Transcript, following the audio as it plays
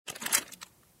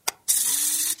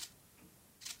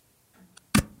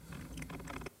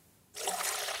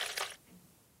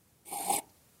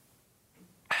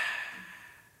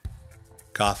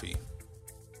Coffee.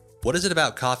 What is it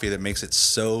about coffee that makes it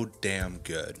so damn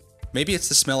good? Maybe it's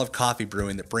the smell of coffee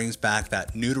brewing that brings back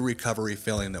that new to recovery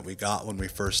feeling that we got when we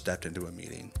first stepped into a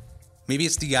meeting. Maybe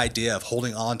it's the idea of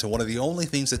holding on to one of the only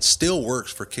things that still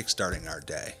works for kickstarting our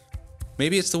day.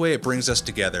 Maybe it's the way it brings us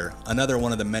together, another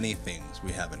one of the many things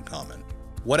we have in common.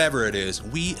 Whatever it is,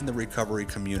 we in the recovery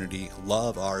community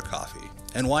love our coffee.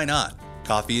 And why not?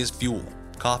 Coffee is fuel.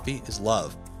 Coffee is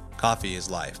love. Coffee is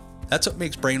life. That's what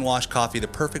makes Brainwash Coffee the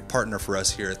perfect partner for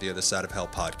us here at the Other Side of Hell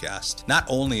podcast. Not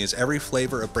only is every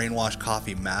flavor of Brainwash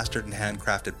Coffee mastered and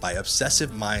handcrafted by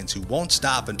obsessive minds who won't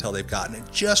stop until they've gotten it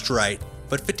just right,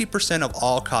 but 50% of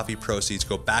all coffee proceeds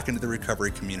go back into the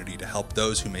recovery community to help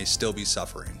those who may still be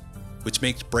suffering, which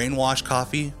makes Brainwash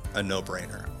Coffee a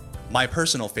no-brainer. My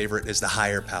personal favorite is the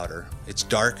higher powder. It's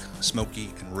dark,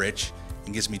 smoky, and rich,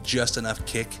 and gives me just enough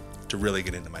kick to really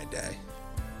get into my day.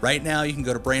 Right now, you can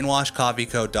go to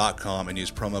brainwashcoffeeco.com and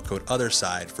use promo code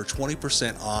OTHERSIDE for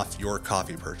 20% off your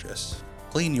coffee purchase.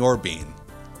 Clean your bean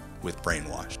with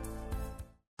Brainwash.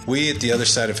 We at the Other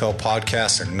Side of Hell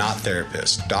podcast are not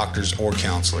therapists, doctors, or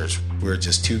counselors. We're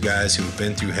just two guys who have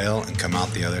been through hell and come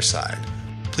out the other side.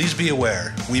 Please be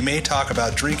aware, we may talk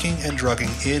about drinking and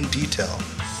drugging in detail.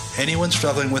 Anyone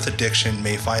struggling with addiction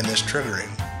may find this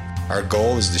triggering. Our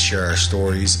goal is to share our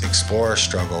stories, explore our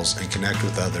struggles, and connect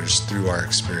with others through our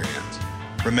experience.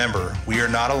 Remember, we are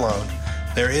not alone.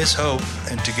 There is hope,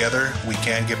 and together we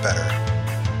can get better.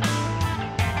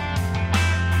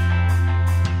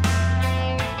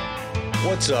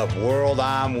 What's up, world?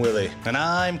 I'm Willie. And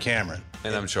I'm Cameron.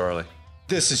 And I'm Charlie.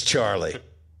 This is Charlie.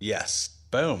 Yes.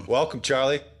 Boom. Welcome,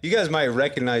 Charlie. You guys might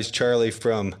recognize Charlie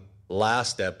from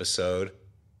last episode,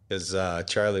 because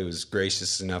Charlie was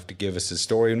gracious enough to give us his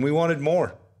story, and we wanted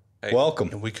more. Hey. Welcome.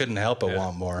 And we couldn't help but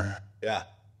want more. Yeah.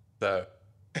 So,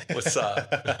 what's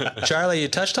up? Charlie, you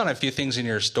touched on a few things in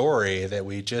your story that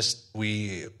we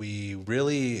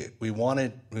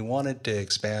wanted to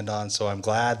expand on. So I'm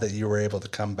glad that you were able to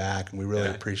come back, and we really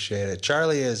appreciate it.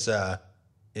 Charlie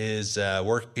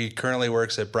he currently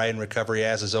works at Brighton Recovery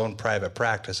as his own private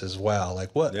practice as well.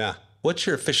 Like what? Yeah. What's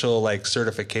your official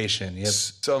certification?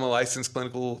 So I'm a licensed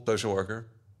clinical social worker,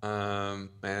 and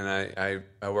I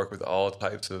work with all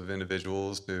types of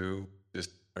individuals who just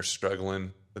are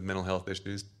struggling with mental health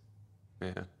issues.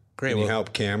 Yeah, great. Can you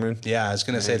help Cameron? Yeah, I was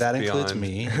going to say that includes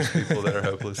me. People that are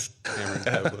hopeless. Cameron's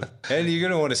hopeless. And you're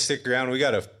going to want to stick around. We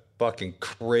got a fucking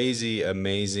crazy,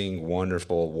 amazing,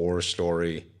 wonderful war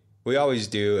story. We always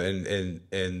do,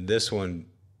 and this one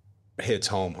hits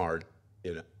home hard.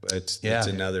 You know, it's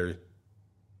another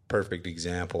perfect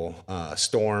example.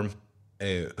 Storme,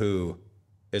 who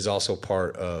is also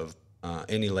part of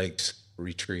Any Lakes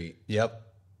Retreat. Yep.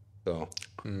 So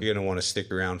you're going to want to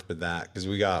stick around for that, because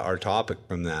we got our topic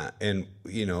from that. And,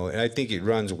 and I think it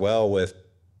runs well with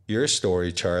your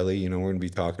story, Charlie. We're going to be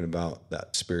talking about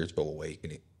that spiritual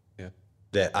awakening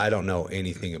that I don't know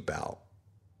anything about.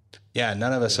 Yeah,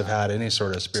 none of us have had any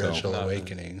sort of spiritual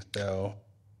awakening. So...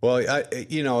 Well,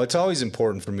 it's always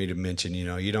important for me to mention,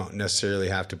 you don't necessarily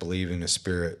have to believe in a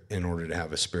spirit in order to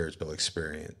have a spiritual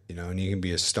experience, and you can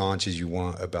be as staunch as you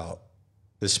want about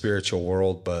the spiritual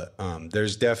world, but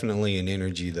there's definitely an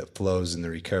energy that flows in the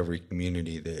recovery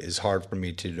community that is hard for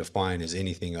me to define as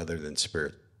anything other than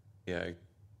spirit. Yeah.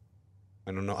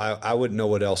 I don't know. I wouldn't know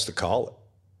what else to call it.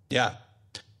 Yeah.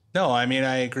 No, I mean,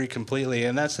 I agree completely.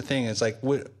 And that's the thing. It's like,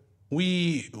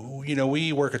 we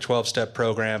work a 12-step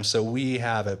program, so we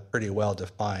have it pretty well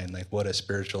defined, like what a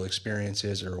spiritual experience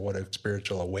is or what a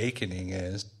spiritual awakening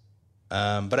is.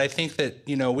 But I think that,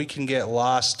 we can get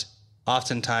lost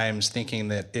oftentimes thinking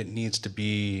that it needs to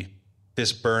be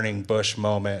this burning bush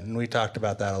moment. And we talked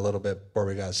about that a little bit before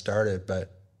we got started,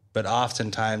 but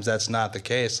oftentimes that's not the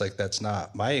case. Like, that's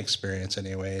not my experience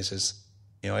anyways, is,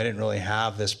 I didn't really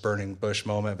have this burning bush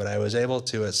moment, but I was able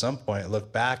to at some point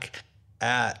look back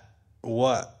at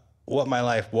what my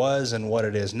life was and what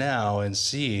it is now, and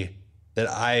see that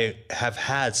I have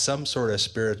had some sort of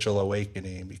spiritual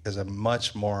awakening, because I'm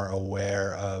much more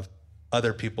aware of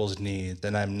other people's needs,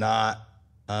 and I'm not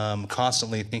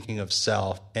constantly thinking of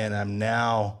self. And I'm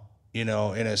now, in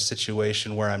a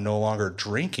situation where I'm no longer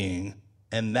drinking,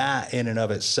 and that in and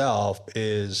of itself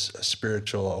is a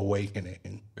spiritual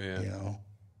awakening. Yeah.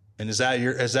 And has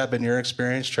that been your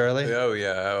experience, Charlie? Oh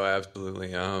yeah,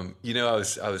 absolutely. I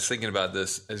was thinking about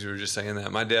this as you were just saying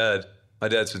that. My dad's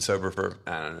been sober for,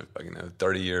 I don't know,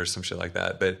 30 years, some shit like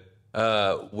that. But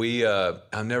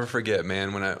I'll never forget,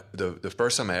 man, when the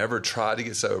first time I ever tried to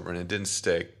get sober and it didn't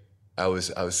stick. I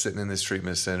was sitting in this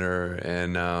treatment center,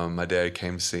 and my dad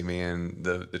came to see me, and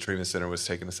the treatment center was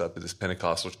taking us up to this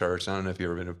Pentecostal church. I don't know if you've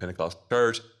ever been to a Pentecostal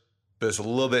church. it's a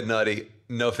little bit nutty.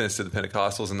 No offense to the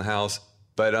Pentecostals in the house,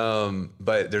 but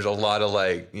there's a lot of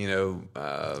like,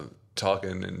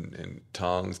 talking in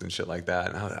tongues and shit like that.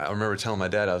 And I remember telling my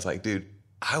dad, I was like, dude,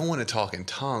 I want to talk in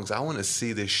tongues. I want to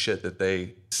see this shit that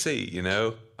they see,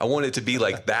 I want it to be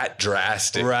like that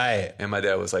drastic. Right. And my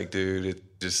dad was like, dude,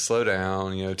 just slow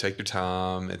down, take your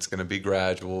time. It's going to be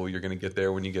gradual. You're going to get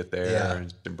there when you get there, and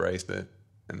just embrace it.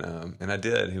 And I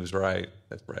did. He was right.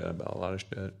 That's right about a lot of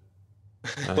shit.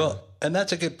 Well, and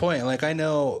that's a good point. Like, I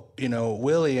know,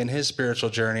 Willie and his spiritual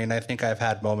journey, and I think I've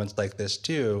had moments like this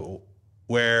too,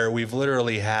 where we've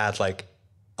literally had like,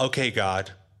 okay,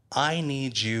 God, I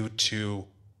need you to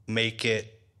make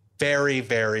it very,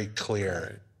 very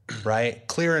clear, right?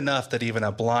 Clear enough that even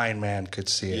a blind man could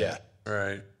see it. Yeah.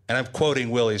 Right. And I'm quoting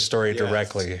Willie's story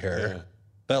directly here. Yeah.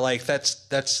 But like,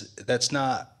 that's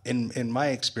not, in my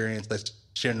experience, that's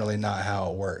generally not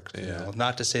how it works.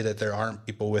 Not to say that there aren't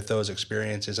people with those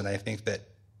experiences, and I think that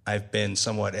I've been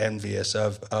somewhat envious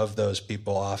of those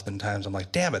people. Oftentimes I'm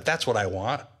like, damn it, that's what I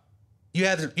want. You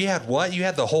had what? You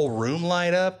had the whole room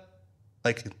light up?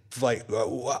 Like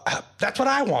that's what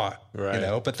I want.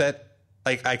 Right. But that,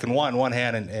 like, I can want in one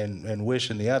hand and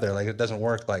wish in the other. Like, it doesn't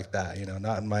work like that,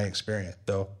 not in my experience.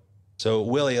 So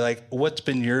Willie, like, what's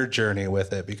been your journey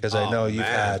with it? Because I know you've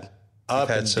had up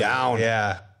and some, down.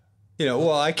 Yeah.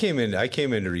 Well, I came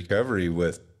into recovery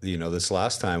with, this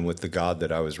last time with the God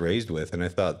that I was raised with. And I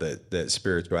thought that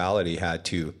spirituality had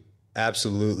to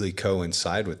absolutely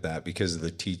coincide with that because of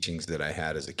the teachings that I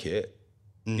had as a kid.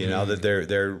 Mm-hmm. That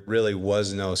there really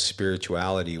was no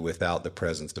spirituality without the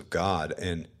presence of God.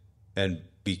 And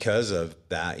because of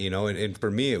that, and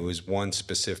for me, it was one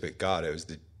specific God. It was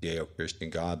the Judeo-Christian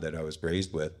God that I was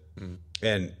raised with. Mm-hmm.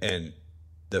 And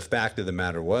the fact of the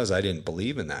matter was, I didn't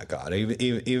believe in that God,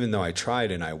 even though I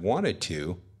tried and I wanted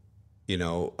to.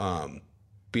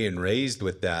 Being raised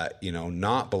with that,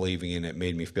 not believing in it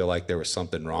made me feel like there was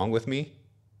something wrong with me,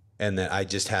 and that I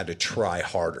just had to try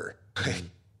harder.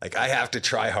 Like, I have to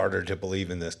try harder to believe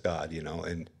in this God,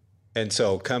 and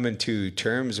so coming to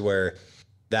terms where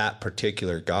that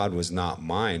particular God was not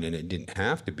mine, and it didn't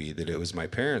have to be, that it was my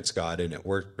parents' God, and it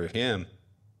worked for him.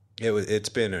 It's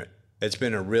been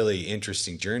a really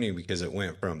interesting journey because it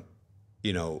went from,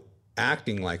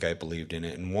 acting like I believed in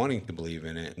it and wanting to believe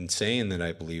in it and saying that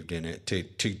I believed in it to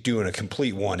doing a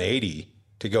complete 180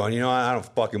 to going, I don't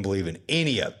fucking believe in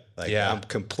any of it. Like, I'm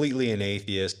completely an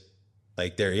atheist.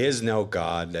 Like, there is no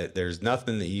God, that there's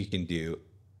nothing that you can do,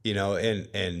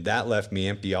 and that left me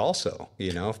empty also,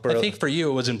 I think for you,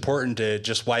 it was important to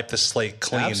just wipe the slate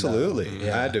clean. Absolutely.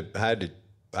 I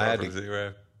had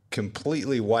to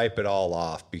completely wipe it all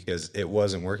off because it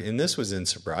wasn't working. And this was in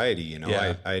sobriety,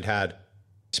 I'd had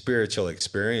spiritual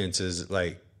experiences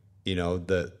like,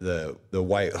 the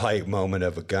white light moment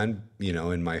of a gun,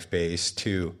 in my face,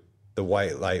 to the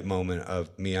white light moment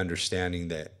of me understanding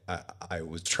that I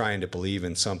was trying to believe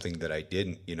in something that I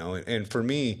didn't, and for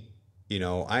me,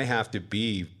 I have to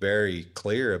be very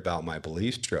clear about my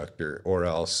belief structure or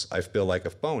else I feel like a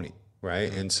phony. Right.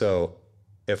 Mm-hmm. And so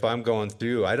if I'm going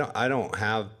through, I don't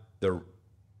have the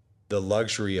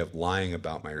luxury of lying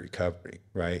about my recovery.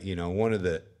 Right.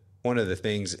 One of the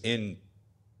things in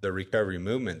the recovery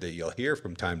movement that you'll hear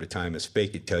from time to time is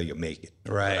fake it till you make it.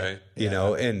 Right.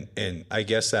 And I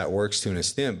guess that works to an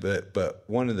extent, but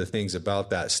one of the things about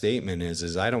that statement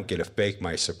is I don't get to fake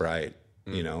my sobriety.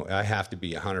 I have to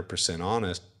be 100%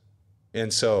 honest.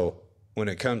 And so when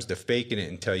it comes to faking it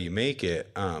until you make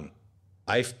it,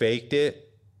 I faked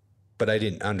it, but I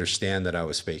didn't understand that I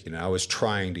was faking it. I was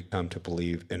trying to come to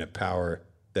believe in a power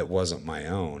that wasn't my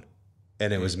own.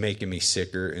 And it was making me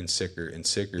sicker and sicker and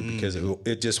sicker because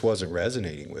it just wasn't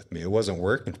resonating with me. It wasn't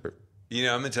working for me.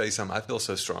 I'm going to tell you something. I feel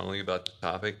so strongly about the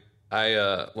topic.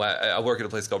 I work at a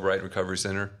place called Brighton Recovery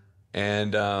Center.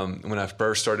 And when I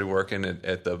first started working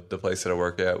at the place that I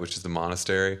work at, which is the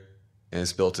monastery, and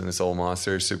it's built in this old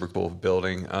monastery, super cool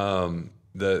building.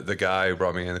 The guy who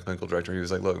brought me in, the clinical director, he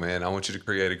was like, look, man, I want you to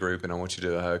create a group, and I want you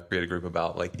to create a group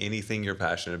about like anything you're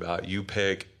passionate about. You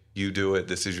pick. You do it.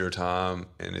 This is your time,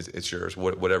 and it's yours.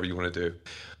 Whatever you want to do.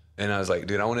 And I was like,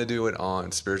 dude, I want to do it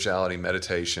on spirituality,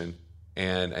 meditation,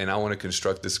 and I want to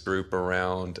construct this group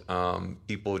around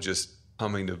people just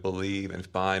coming to believe and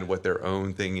find what their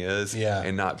own thing is,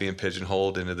 and not being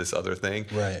pigeonholed into this other thing.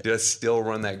 Right. Dude, I still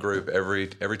run that group every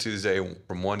Tuesday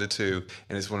from 1 to 2,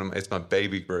 and it's my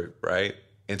baby group, right?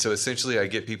 And so essentially, I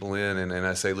get people in, and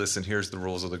I say, listen, here's the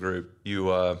rules of the group. You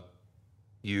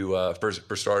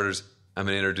for starters, I'm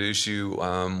going to introduce you.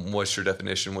 What's your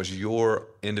definition? What's your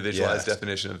individualized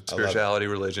definition of spirituality,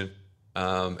 religion?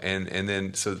 And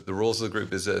then, so the rules of the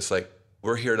group is this, like,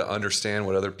 we're here to understand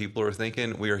what other people are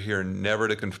thinking. We are here never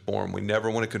to conform. We never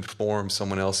want to conform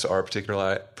someone else to our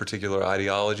particular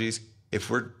ideologies. If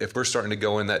we're starting to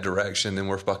go in that direction, then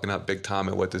we're fucking up big time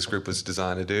at what this group was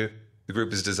designed to do. The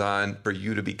group is designed for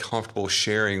you to be comfortable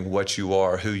sharing what you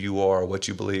are, who you are, what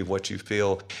you believe, what you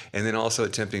feel, and then also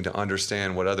attempting to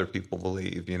understand what other people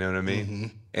believe. You know what I mean?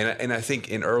 Mm-hmm. And I think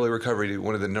in early recovery,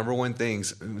 one of the number one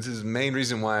things, this is the main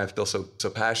reason why I feel so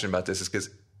passionate about this, is because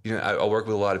I work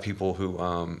with a lot of people who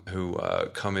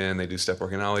come in, they do step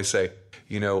work, and I always say,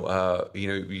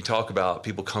 you talk about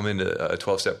people come into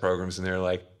 12-step programs and they're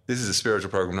like, this is a spiritual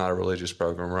program, not a religious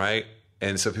program, right?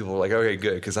 And so people are like, okay,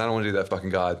 good, because I don't want to do that fucking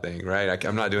God thing, right?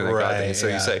 I'm not doing that God thing. So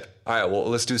you say, all right, well,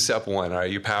 let's do step one. All right,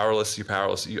 you're powerless.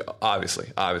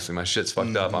 Obviously, my shit's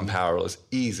fucked up. I'm powerless.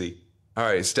 Easy. All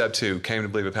right, step two, came to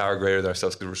believe a power greater than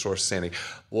ourselves could restore sanity.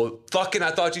 Well, fucking,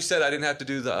 I thought you said I didn't have to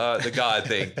do the God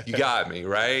thing. You got me,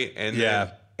 right?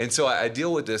 And so I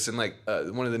deal with this, and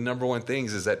one of the number one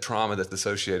things is that trauma that's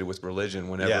associated with religion.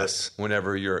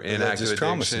 Whenever you're in active addiction,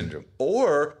 trauma syndrome,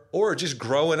 or just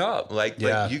growing up, like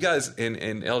you guys in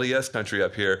LDS country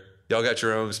up here, y'all got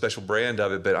your own special brand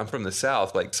of it. But I'm from the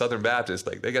South, like Southern Baptist,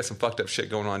 like they got some fucked up shit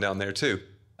going on down there too.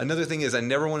 Another thing is I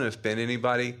never want to offend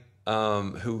anybody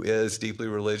who is deeply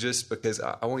religious, because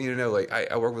I want you to know, like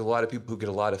I work with a lot of people who get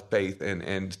a lot of faith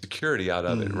and security out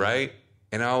of it, right?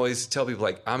 And I always tell people,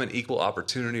 like, I'm an equal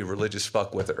opportunity religious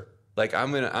fuck with her. Like,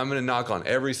 I'm gonna knock on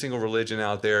every single religion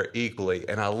out there equally,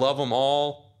 and I love them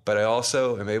all. But I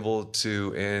also am able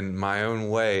to, in my own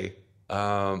way,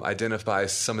 identify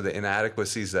some of the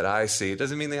inadequacies that I see. It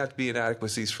doesn't mean they have to be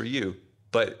inadequacies for you,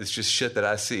 but it's just shit that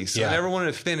I see. So I never want to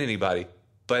offend anybody.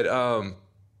 But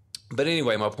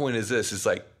anyway, my point is this: is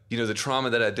like, the trauma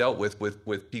that I dealt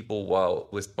with people while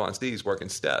with sponsees working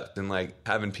steps, and like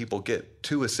having people get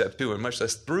to a step two and much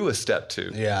less through a step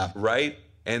two. Yeah. Right.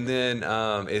 And then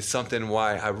it's something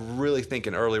why I really think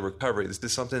in early recovery, this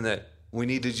is something that we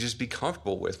need to just be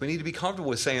comfortable with. We need to be comfortable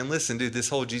with saying, listen, dude, this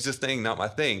whole Jesus thing, not my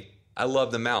thing. I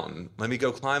love the mountain. Let me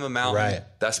go climb a mountain. Right.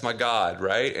 That's my God.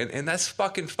 Right. And that's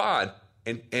fucking fine.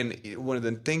 And one of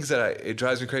the things that it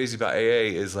drives me crazy about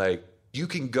AA is like, you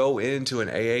can go into an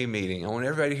AA meeting. I want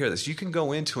everybody to hear this. You can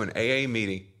go into an AA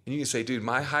meeting and you can say, dude,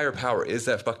 my higher power is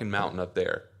that fucking mountain up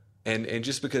there. And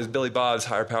just because Billy Bob's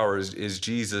higher power is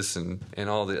Jesus and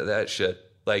all that shit,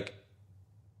 like,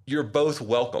 you're both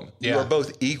welcome. Yeah. You are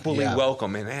both equally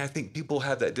welcome. And I think people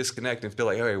have that disconnect and feel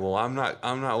like, okay, well, I'm not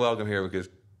welcome here because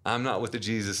I'm not with the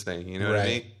Jesus thing. You know what I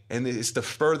mean? And it's the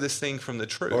furthest thing from the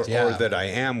truth. Or that I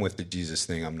am with the Jesus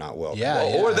thing, I'm not welcome.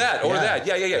 Or that.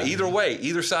 Either way,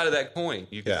 either side of that coin,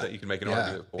 you can make an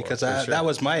argument for. Because that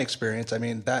was my experience. I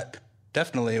mean, that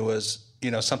definitely was,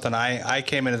 something I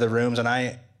came into the rooms, and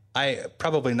I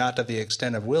probably not to the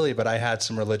extent of Willie, but I had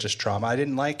some religious trauma. I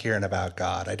didn't like hearing about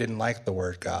God. I didn't like the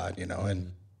word God,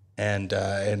 and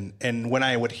when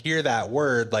I would hear that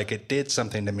word, like, it did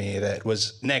something to me that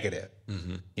was negative.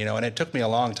 Mm-hmm. And it took me a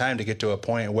long time to get to a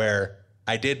point where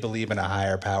I did believe in a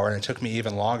higher power, and it took me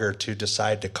even longer to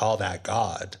decide to call that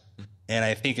God. Mm-hmm. And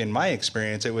I think in my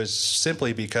experience, it was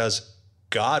simply because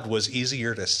God was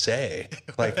easier to say.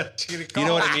 Like, you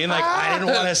know what I mean? Like, I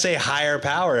didn't want to say higher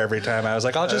power every time. I was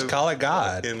like, I'll just call it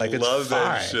God. Like, it's love fine.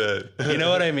 That shit. You know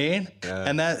what I mean? Yeah.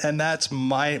 And that's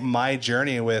my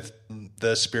journey with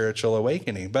the spiritual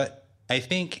awakening. But I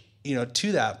think,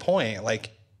 to that point,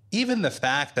 like, even the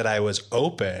fact that I was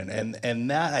open, and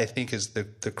that I think is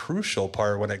the crucial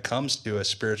part when it comes to a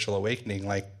spiritual awakening.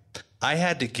 Like, I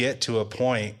had to get to a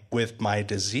point with my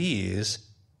disease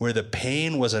where the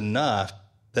pain was enough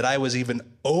that I was even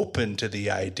open to the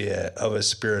idea of a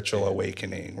spiritual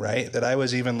awakening, right? That I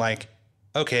was even like,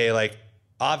 okay, like,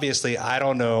 obviously I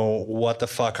don't know what the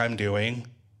fuck I'm doing.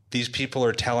 These people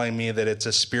are telling me that it's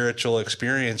a spiritual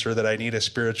experience or that I need a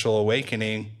spiritual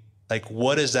awakening. Like,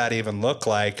 what does that even look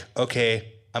like?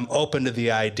 Okay, I'm open to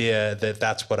the idea that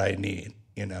that's what I need,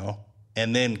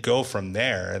 and then go from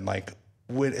there. And like,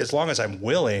 as long as I'm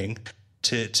willing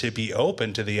to be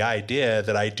open to the idea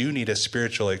that I do need a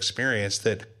spiritual experience,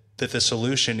 that the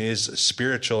solution is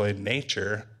spiritual in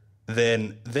nature,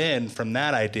 then from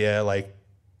that idea, like,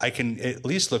 I can at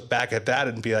least look back at that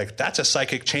and be like, that's a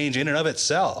psychic change in and of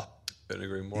itself. Couldn't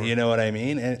agree more. You know what I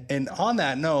mean? And on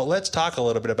that note, let's talk a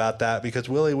little bit about that, because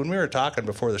Willie, when we were talking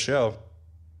before the show,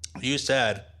 you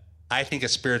said, I think a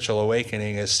spiritual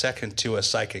awakening is second to a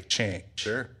psychic change.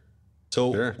 Sure.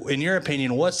 So in your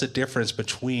opinion, what's the difference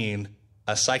between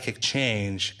a psychic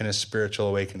change and a spiritual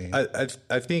awakening?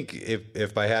 I think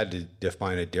if I had to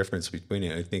define a difference between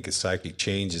it, I think a psychic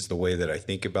change is the way that I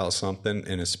think about something,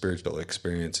 and a spiritual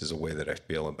experience is the way that I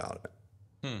feel about it.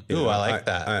 I like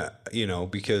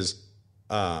that. Because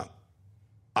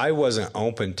I wasn't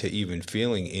open to even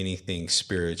feeling anything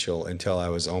spiritual until I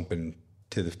was open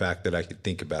to the fact that I could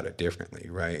think about it differently,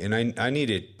 right? And I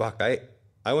needed,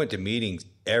 I went to meetings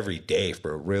every day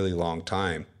for a really long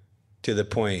time, to the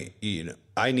point,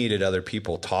 I needed other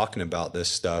people talking about this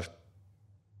stuff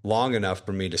long enough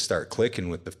for me to start clicking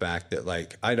with the fact that,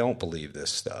 like, I don't believe this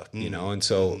stuff, And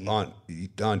so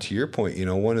on to your point,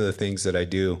 one of the things that I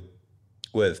do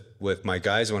with my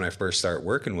guys when I first start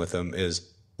working with them is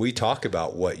we talk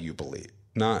about what you believe,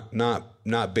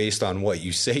 not based on what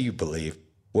you say you believe.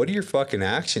 What do your fucking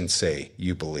actions say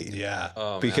you believe? Yeah.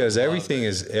 Oh, because man, everything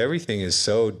is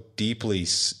so deeply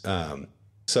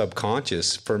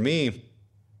subconscious. For me,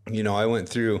 I went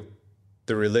through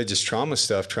the religious trauma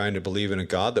stuff trying to believe in a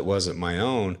God that wasn't my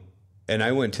own. And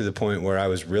I went to the point where I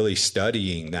was really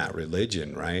studying that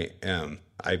religion, right?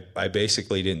 I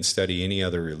basically didn't study any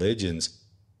other religions.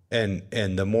 And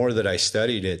the more that I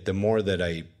studied it, the more that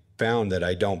I found that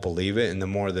I don't believe it. And the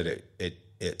more that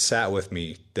it sat with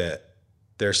me that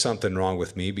there's something wrong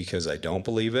with me because I don't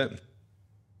believe it.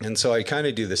 And so I kind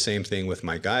of do the same thing with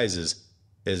my guys is,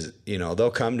 they'll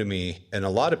come to me, and a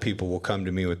lot of people will come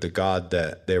to me with the God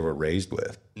that they were raised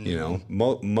with.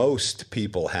 Most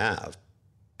people have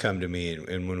come to me.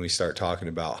 And when we start talking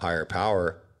about higher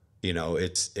power,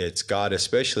 it's God,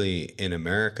 especially in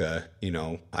America.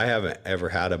 I haven't ever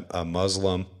had a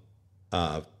Muslim,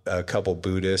 a couple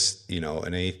Buddhists,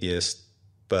 an atheist,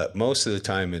 but most of the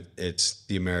time it's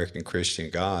the American Christian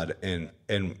God. And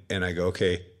I go,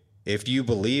 okay, if you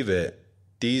believe it,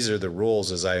 these are the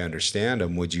rules as I understand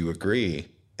them. Would you agree?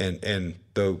 And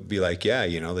they'll be like, yeah,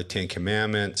 the 10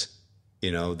 Commandments,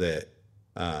 that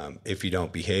if you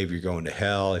don't behave, you're going to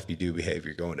hell. If you do behave,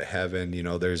 you're going to heaven.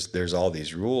 There's all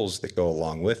these rules that go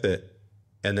along with it.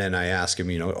 And then I ask them,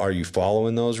 are you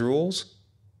following those rules?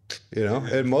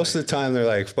 And most of the time they're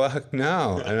like, fuck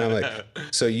no. And I'm like,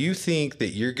 so you think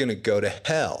that you're going to go to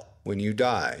hell when you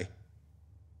die,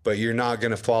 but you're not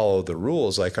going to follow the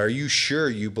rules? Like, are you sure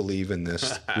you believe in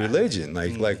this religion?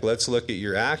 Like, let's look at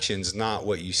your actions, not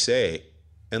what you say.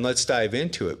 And let's dive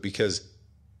into it, because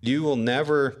you will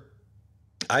never,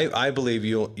 I believe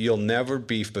you'll never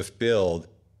be fulfilled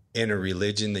in a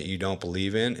religion that you don't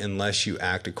believe in unless you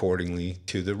act accordingly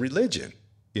to the religion,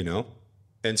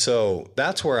 And so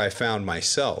that's where I found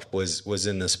myself, was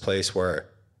in this place where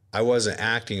I wasn't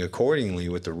acting accordingly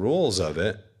with the rules of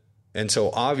it. And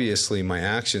so obviously my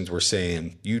actions were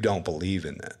saying, you don't believe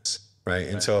in this, right?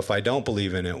 And so if I don't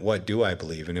believe in it, what do I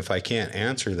believe? And if I can't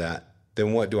answer that,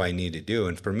 then what do I need to do?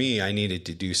 And for me, I needed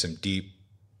to do some deep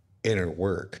inner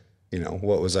work.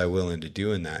 What was I willing to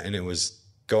do in that? And it was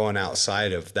going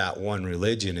outside of that one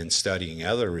religion and studying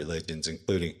other religions,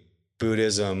 including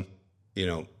Buddhism,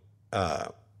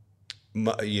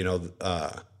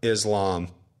 Islam,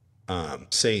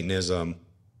 Satanism,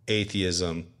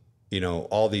 atheism,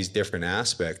 all these different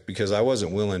aspects, because I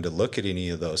wasn't willing to look at any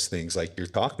of those things like you're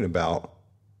talking about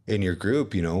in your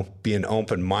group, being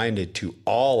open-minded to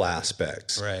all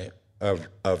aspects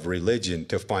of religion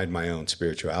to find my own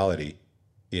spirituality,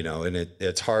 and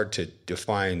it's hard to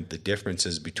define the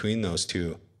differences between those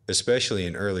two, especially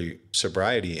in early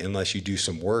sobriety, unless you do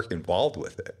some work involved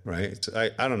with it, right?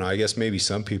 I don't know. I guess maybe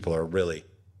some people are really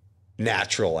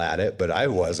natural at it, but I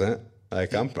wasn't.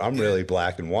 Like, I'm really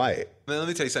black and white. Man, let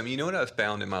me tell you something. You know what I've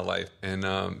found in my life? And,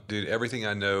 dude, everything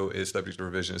I know is subject to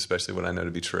revision, especially what I know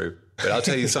to be true. But I'll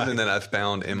tell you something that I've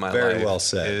found in my life. Very well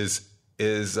said. Is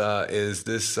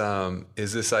this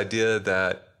idea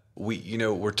that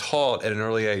we're taught at an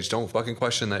early age, don't fucking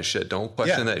question that shit. Don't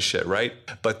question that shit, right?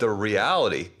 But the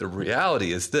reality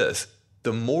is this.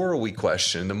 The more we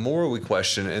question, and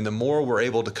the more we're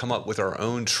able to come up with our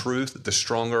own truth, the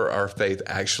stronger our faith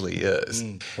actually is.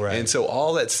 Right. And so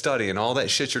all that study and all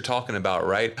that shit you're talking about,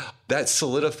 right? That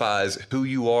solidifies who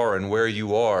you are and where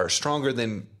you are stronger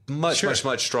than much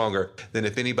stronger than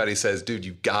if anybody says, dude,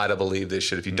 you gotta believe this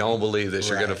shit. If you don't believe this,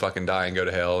 you're gonna fucking die and go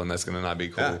to hell, and that's gonna not be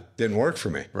cool. Yeah, didn't work for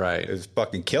me. Right. It was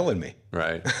fucking killing me.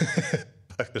 Right.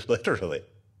 Literally.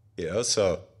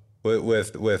 So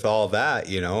with all that,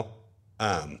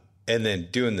 and then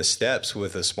doing the steps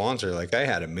with a sponsor, like I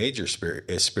had a major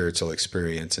spiritual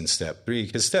experience in step 3,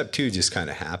 because step 2 just kind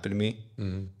of happened to me.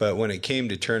 Mm-hmm. But when it came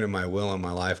to turning my will and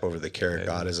my life over to the care of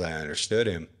God as I understood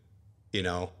him,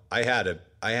 I had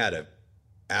a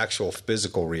actual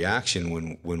physical reaction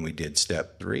when we did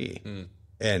step 3.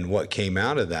 And what came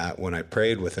out of that, when I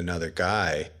prayed with another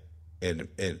guy, and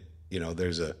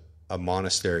there's a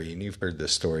monastery, and you've heard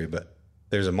this story, but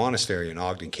there's a monastery in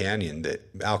Ogden Canyon that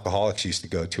alcoholics used to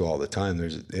go to all the time.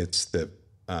 It's the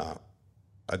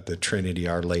Trinity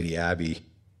Our Lady Abbey,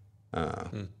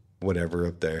 whatever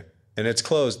up there. And it's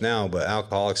closed now, but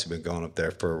Alcoholics have been going up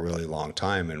there for a really long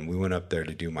time. And we went up there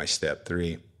to do my step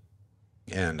 3.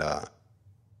 And,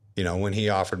 you know, when he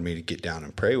offered me to get down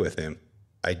and pray with him,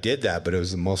 I did that, but it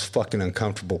was the most fucking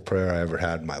uncomfortable prayer I ever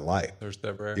had in my life. Third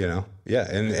step prayer. You know? Yeah.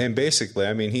 And basically,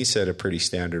 I mean, he said a pretty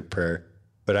standard prayer,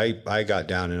 but I got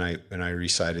down and I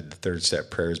recited the third step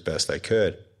prayer as best I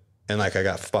could. And like, I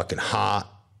got fucking hot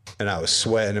and I was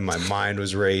sweating and my mind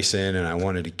was racing and I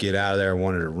wanted to get out of there. I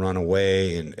wanted to run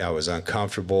away and I was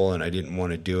uncomfortable and I didn't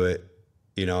want to do it,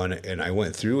 you know, and I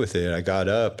went through with it. I got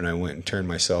up and I went and turned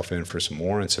myself in for some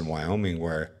warrants in Wyoming,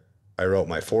 where I wrote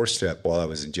my 4-step while I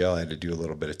was in jail. I had to do a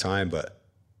little bit of time, but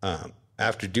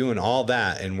after doing all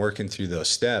that and working through those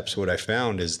steps, what I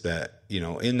found is that, you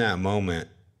know, in that moment,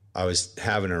 I was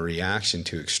having a reaction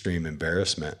to extreme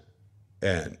embarrassment.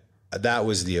 And that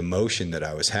was the emotion that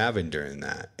I was having during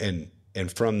that. And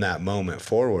from that moment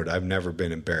forward, I've never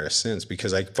been embarrassed since,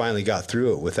 because I finally got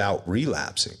through it without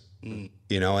relapsing,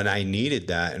 you know, and I needed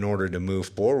that in order to move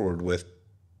forward with,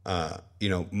 you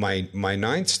know, my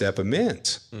 9th step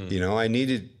amends. You know, I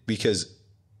needed, because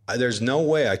there's no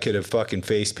way I could have fucking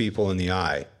faced people in the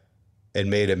eye and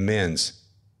made amends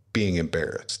being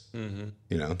embarrassed.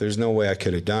 You know, there's no way I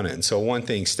could have done it. And so one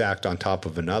thing stacked on top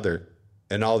of another,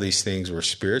 and all these things were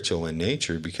spiritual in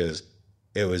nature, because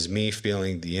it was me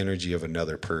feeling the energy of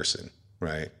another person,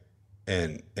 right?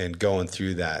 And going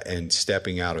through that and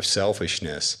stepping out of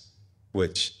selfishness,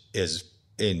 which is,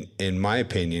 in my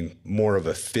opinion, more of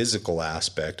a physical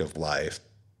aspect of life.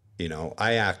 You know,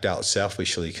 I act out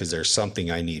selfishly because there's something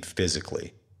I need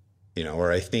physically, you know,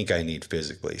 or I think I need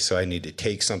physically. So I need to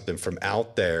take something from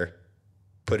out there,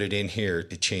 put it in here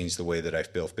to change the way that I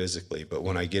feel physically. But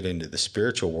when I get into the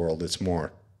spiritual world, it's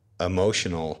more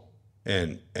emotional,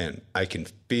 and I can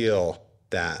feel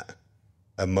that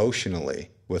emotionally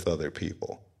with other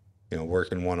people. You know,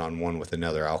 working one-on-one with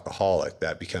another alcoholic,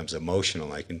 that becomes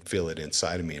emotional. I can feel it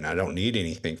inside of me, and I don't need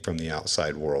anything from the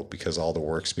outside world, because all the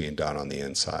work's being done on the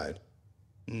inside.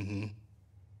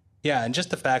 Yeah, and just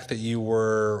the fact that you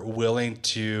were willing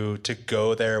to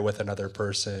go there with another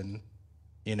person,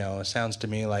 you know, it sounds to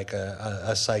me like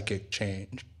a psychic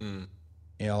change. You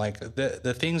know, like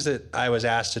the things that I was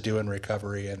asked to do in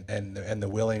recovery, and the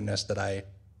willingness that I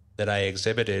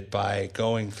exhibited by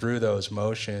going through those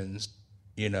motions,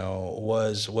 you know,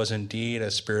 was indeed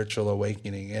a spiritual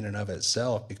awakening in and of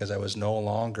itself, because I was no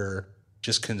longer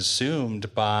just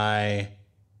consumed by,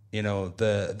 you know,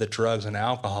 the drugs and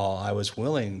alcohol. I was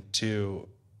willing to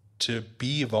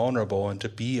be vulnerable and to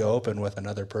be open with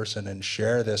another person and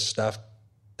share this stuff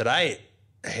that I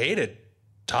hated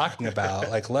talking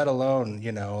about, like, let alone,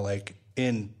 you know, like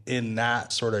in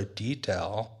that sort of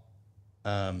detail,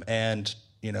 and,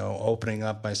 you know, opening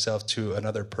up myself to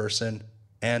another person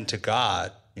and to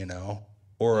God, you know,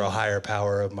 or a higher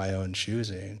power of my own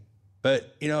choosing.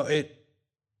 But, you know,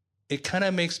 it kind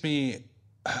of makes me,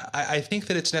 I think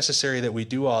that it's necessary that we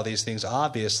do all these things,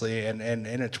 obviously, and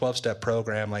in a 12-step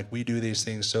program, like, we do these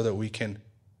things so that we can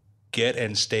get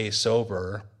and stay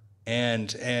sober.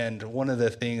 And one of the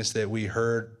things that we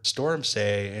heard Storme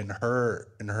say in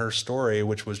her story,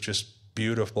 which was just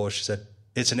beautiful, she said,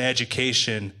 it's an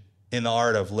education in the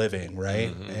art of living,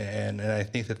 right? And I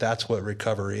think that that's what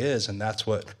recovery is, and that's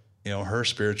what, you know, her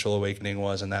spiritual awakening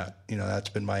was, and that, you know, that's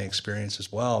been my experience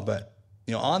as well. But,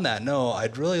 you know, on that note,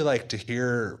 I'd really like to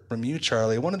hear from you,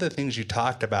 Charlie. One of the things you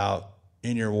talked about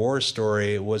in your war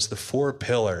story was the 4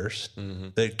 pillars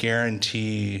that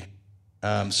guarantee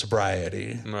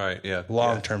sobriety, Right. Yeah.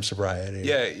 long-term sobriety.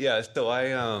 Yeah.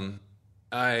 So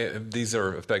these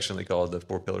are affectionately called the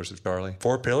 4 pillars of Charlie.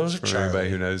 4 pillars of For Charlie. everybody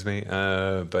who knows me.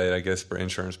 But I guess for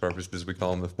insurance purposes, we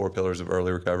call them the 4 pillars of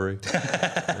early recovery.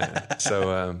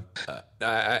 So,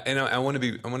 I want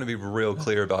to be real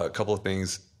clear about a couple of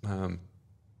things. I've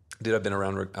been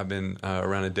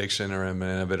around addiction, or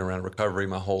I've been around recovery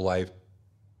my whole life.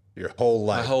 Your whole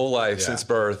life. My whole life since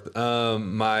birth.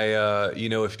 You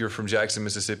know, if you're from Jackson,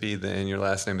 Mississippi, then your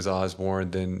last name is Osborne,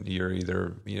 then you're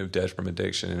either, you know, dead from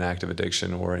addiction, in active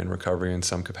addiction, or in recovery in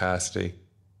some capacity,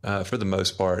 for the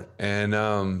most part. And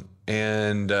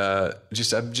I've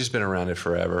just been around it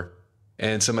forever.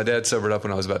 And so my dad sobered up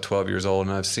when I was about 12 years old,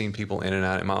 and I've seen people in and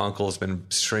out. And my uncle has been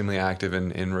extremely active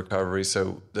in recovery.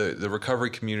 So the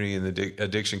recovery community and the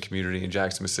addiction community in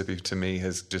Jackson, Mississippi, to me,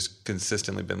 has just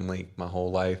consistently been linked my whole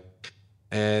life.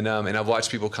 And I've watched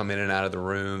people come in and out of the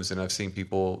rooms, and I've seen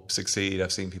people succeed.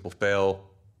 I've seen people fail.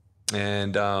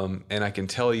 And I can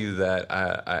tell you that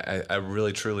I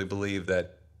really truly believe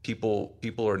that people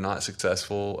are not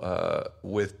successful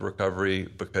with recovery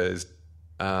because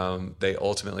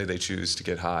they choose to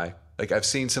get high. Like I've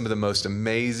seen some of the most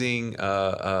amazing,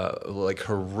 like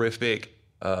horrific,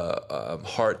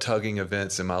 heart-tugging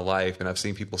events in my life, and I've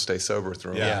seen people stay sober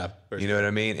through them. Yeah, you know what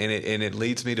I mean? And it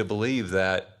leads me to believe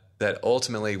that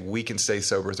ultimately we can stay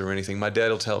sober through anything. My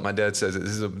dad says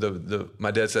it,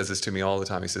 my dad says this to me all the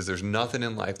time. He says, there's nothing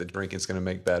in life that drinking's going to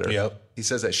make better. Yep. He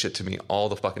says that shit to me all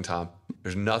the fucking time.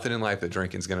 There's nothing in life that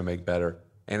drinking's going to make better.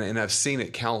 And I've seen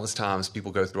it countless times.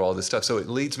 People go through all this stuff. So it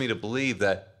leads me to believe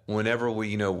that whenever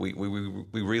we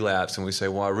relapse and we say,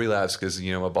 well, I relapse because,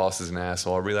 my boss is an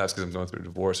asshole. I relapse because I'm going through a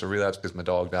divorce. I relapse because my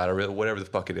dog died. Or whatever the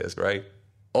fuck it is, right?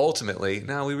 Ultimately,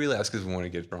 we relapse because we want to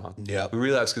get drunk. Yep. We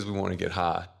relapse because we want to get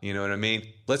high. You know what I mean?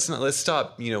 Let's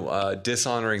stop,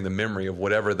 dishonoring the memory of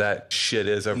whatever that shit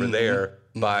is over there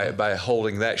by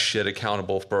holding that shit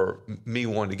accountable for me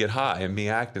wanting to get high and me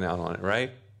acting out on it,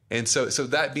 right? And so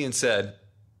that being said,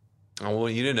 I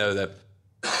want you to know that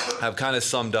I've kind of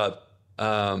summed up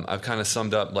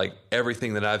like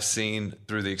everything that I've seen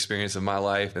through the experience of my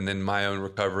life and then my own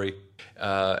recovery.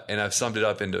 And I've summed it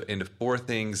up into 4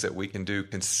 things that we can do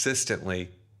consistently.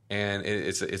 And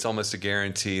it's almost a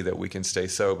guarantee that we can stay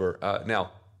sober. Now,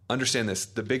 understand this.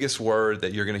 The biggest word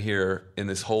that you're going to hear in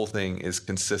this whole thing is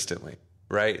consistently,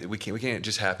 right? We can't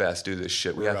just half-ass do this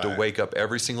shit. We have to wake up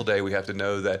every single day. We have to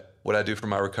know that what I do for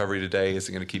my recovery today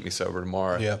isn't going to keep me sober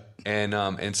tomorrow. Yep.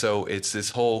 And so it's this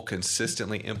whole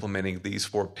consistently implementing these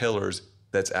 4 pillars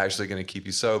that's actually going to keep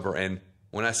you sober. And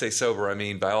when I say sober, I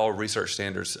mean by all research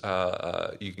standards,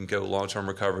 you can go long-term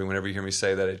recovery. Whenever you hear me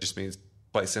say that, it just means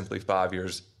quite simply 5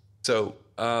 years. So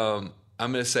I'm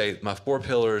going to say my 4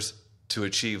 pillars to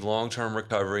achieve long-term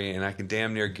recovery, and I can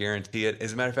damn near guarantee it.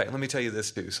 As a matter of fact, let me tell you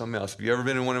this too, something else. If you've ever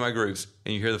been in one of my groups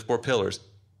and you hear the 4 pillars,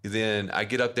 then I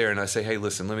get up there and I say, hey,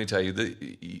 listen, let me tell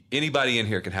you, anybody in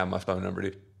here can have my phone number,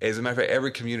 dude. As a matter of fact,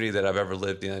 every community that I've ever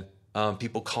lived in,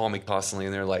 people call me constantly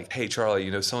and they're like, hey,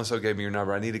 Charlie, so-and-so gave me your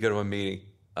number. I need to go to a meeting.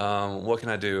 What can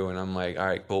I do? And I'm like, all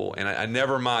right, cool. And I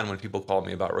never mind when people call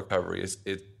me about recovery.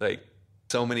 It's like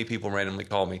so many people randomly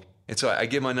call me. And so I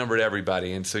give my number to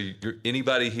everybody. And so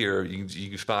anybody here, you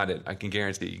can find it. I can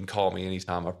guarantee you can call me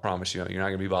anytime. I promise you, you're not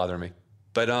going to be bothering me.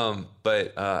 But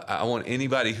I want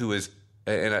anybody who is,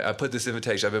 and I put this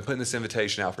invitation, I've been putting this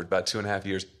invitation out for about 2.5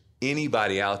 years.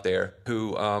 Anybody out there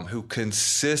who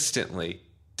consistently,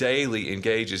 daily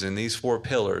engages in these 4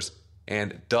 pillars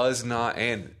and does not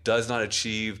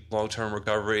achieve long-term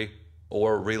recovery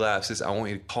or relapses, I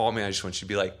want you to call me. I just want you to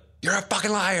be like, you're a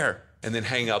fucking liar, and then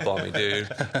hang up on me, dude.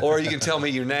 Or you can tell me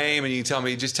your name and you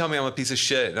can just tell me I'm a piece of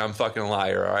shit and I'm a fucking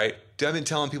liar, all right? Dude, I've been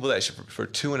telling people that shit for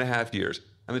 2.5 years.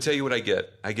 I'm going to tell you what I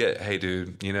get. Hey,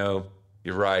 dude,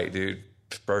 you're right, dude.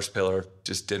 First pillar,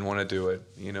 just didn't want to do it.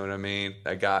 You know what I mean?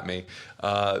 That got me.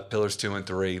 Pillars 2 and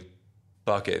 3,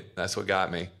 fuck it. That's what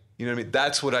got me. You know what I mean?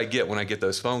 That's what I get when I get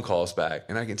those phone calls back.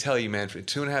 And I can tell you, man, for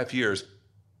 2.5 years,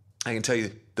 I can tell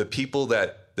you the people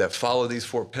that follow these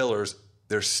 4 pillars,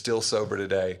 they're still sober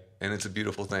today. And it's a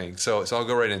beautiful thing. So I'll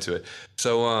go right into it.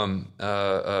 So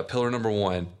pillar number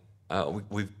 1,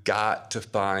 we've got to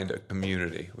find a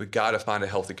community. We've got to find a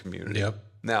healthy community. Yep.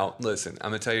 Now, listen, I'm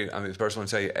going to tell you, the first one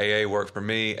to tell you, AA worked for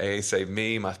me. AA saved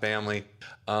me, my family.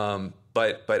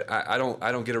 But I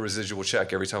don't get a residual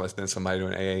check every time I send somebody to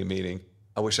an AA meeting.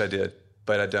 I wish I did,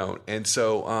 but I don't. And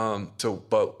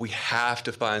but we have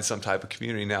to find some type of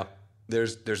community. Now,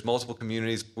 there's multiple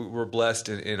communities. We're blessed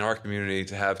in our community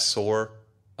to have SOAR,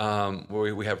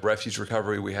 where we have Refuge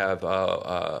Recovery. We have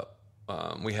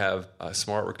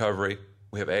Smart Recovery.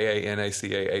 We have AA,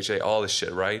 NACA, HA, all this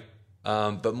shit, right?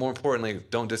 But more importantly,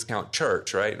 don't discount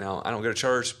church, right? Now, I don't go to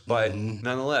church, but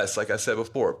nonetheless, like I said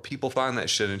before, people find that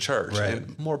shit in church, right.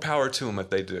 And more power to them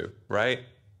if they do, right?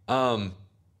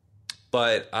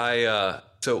 But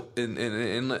so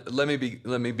let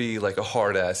me be like a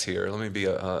hard ass here. Let me be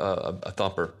a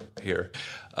thumper here.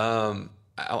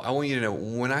 I want you to know,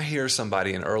 when I hear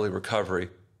somebody in early recovery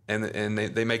and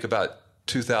they make about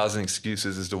 2,000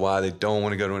 excuses as to why they don't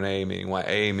want to go to an AA meeting, why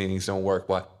AA meetings don't work,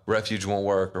 why Refuge won't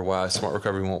work, or why Smart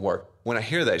Recovery won't work. When I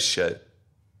hear that shit,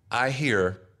 I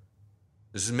hear,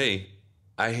 this is me,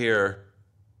 I hear,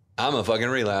 I'm a fucking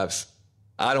relapse.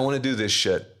 I don't want to do this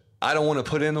shit. I don't want to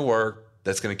put in the work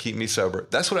that's going to keep me sober.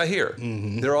 That's what I hear.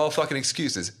 They're all fucking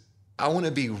excuses. I want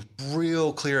to be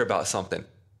real clear about something.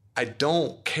 I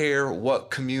don't care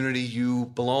what community you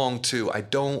belong to. I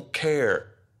don't care.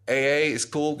 AA is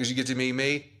cool because you get to meet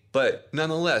me, but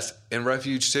nonetheless, in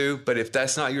Refuge too. But if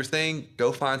that's not your thing,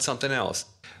 go find something else.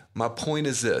 My point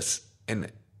is this,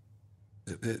 and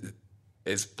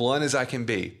as blunt as I can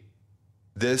be,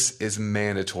 this is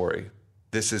mandatory.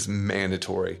 This is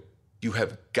mandatory. You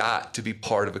have got to be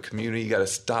part of a community. You got to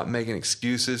stop making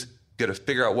excuses, got to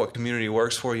figure out what community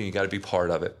works for you. You got to be part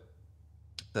of it.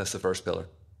 That's the first pillar.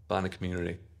 Find a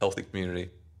community, healthy community,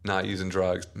 not using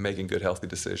drugs, making good, healthy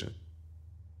decisions.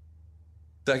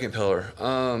 Second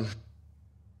pillar,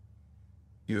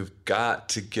 you've got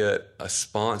to get a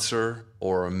sponsor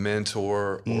or a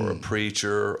mentor or a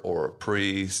preacher or a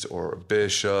priest or a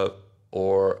bishop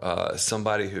or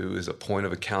somebody who is a point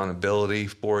of accountability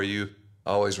for you.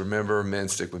 Always remember, men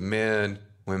stick with men,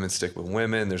 women stick with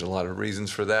women. There's a lot of reasons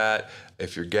for that.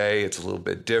 If you're gay, it's a little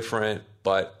bit different.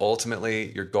 But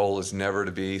ultimately, your goal is never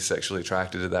to be sexually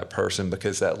attracted to that person,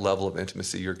 because that level of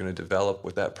intimacy you're going to develop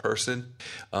with that person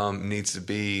needs to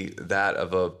be that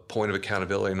of a point of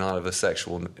accountability, not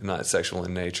sexual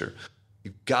in nature.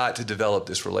 You've got to develop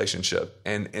this relationship.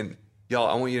 And y'all,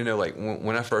 I want you to know, like,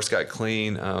 when I first got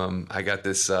clean, I got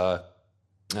this. I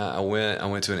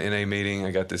went to an NA meeting.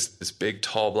 I got this big,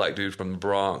 tall black dude from the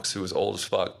Bronx who was old as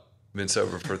fuck, been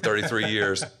sober for 33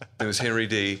 years. It was Henry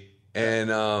D. And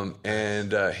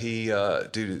he I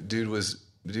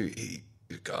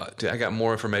got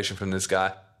more information from this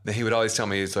guy. And he would always tell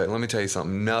me, he's like, let me tell you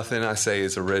something. Nothing I say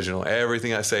is original.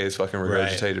 Everything I say is fucking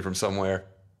regurgitated from somewhere.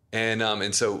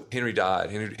 And so Henry died.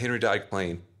 Henry died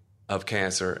clean of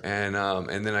cancer. And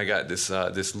then I got this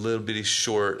little bitty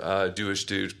short Jewish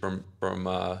dude from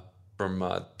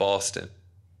Boston,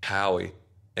 Howie.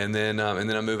 And then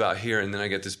I move out here, and then I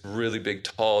get this really big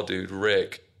tall dude,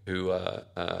 Rick, who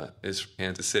is from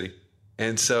Kansas City.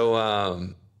 And so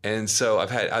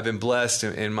I've been blessed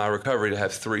in my recovery to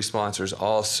have 3 sponsors,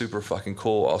 all super fucking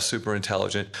cool, all super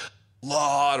intelligent.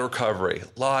 Lot of recovery.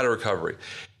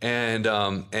 And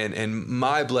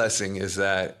my blessing is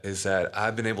that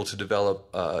I've been able to develop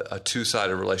a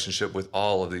 2-sided relationship with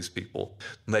all of these people.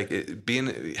 Like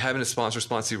having a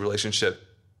sponsor-sponsee relationship.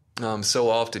 So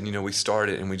often, we start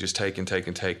it and we just take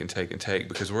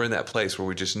because we're in that place where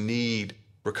we just need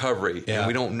recovery and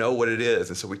we don't know what it is.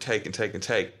 And so we take.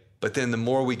 But then the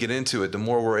more we get into it, the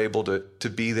more we're able to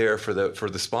be there for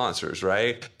the sponsors,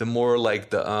 right? The more like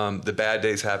the bad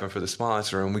days happen for the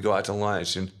sponsor, and we go out to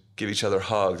lunch and give each other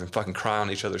hugs and fucking cry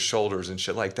on each other's shoulders and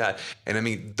shit like that. And I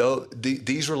mean,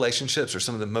 these relationships are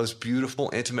some of the most beautiful,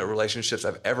 intimate relationships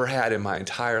I've ever had in my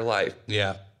entire life.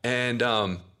 Yeah.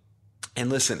 And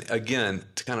listen, again,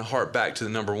 to kind of harp back to the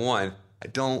number one, I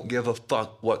don't give a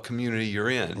fuck what community you're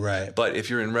in. Right. But if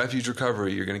you're in refuge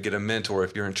recovery, you're going to get a mentor.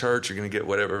 If you're in church, you're going to get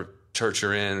whatever church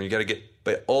you're in. You got to get,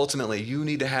 but ultimately you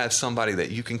need to have somebody that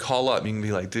you can call up. You can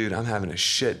be like, dude, I'm having a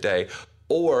shit day.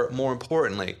 Or more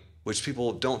importantly, which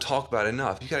people don't talk about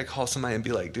enough, you got to call somebody and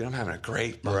be like, dude, I'm having a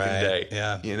great fucking day.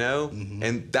 Yeah. You know? Mm-hmm.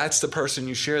 And that's the person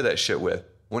you share that shit with.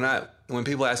 When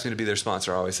people ask me to be their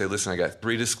sponsor, I always say, listen, I got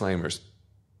 3 disclaimers.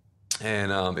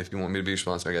 And if you want me to be your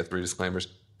sponsor, I got 3 disclaimers.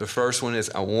 The first one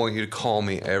is I want you to call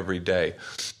me every day.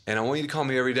 And I want you to call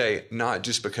me every day, not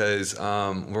just because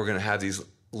we're going to have these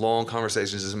long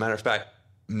conversations. As a matter of fact,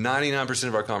 99%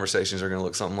 of our conversations are going to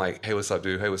look something like, hey, what's up,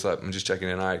 dude? Hey, what's up? I'm just checking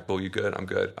in. All right, cool. You good? I'm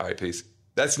good. All right, peace.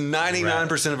 That's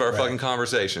 99% of our fucking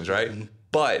conversations, right? Mm-hmm.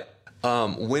 But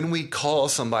when we call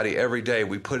somebody every day,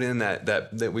 we put in that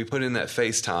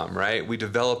FaceTime, right? We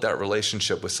develop that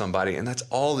relationship with somebody, and that's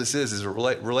all this is a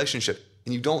relationship.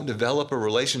 And you don't develop a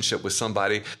relationship with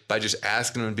somebody by just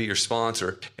asking them to be your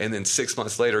sponsor, and then 6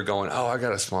 months later going, oh, I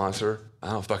got a sponsor.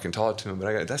 I don't fucking talk to him,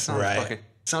 but that's not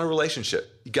it's not a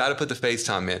relationship. You got to put the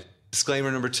FaceTime in.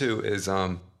 Disclaimer number 2 is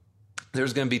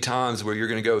there's going to be times where you're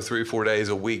going to go 3 or 4 days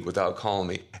a week without calling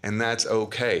me, and that's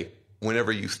okay.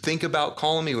 Whenever you think about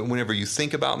calling me, whenever you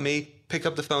think about me, pick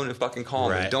up the phone and fucking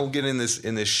call me. Don't get in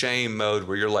this shame mode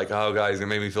where you're like, oh, guys, gonna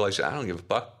make me feel like shit. I don't give a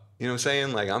fuck. You know what I'm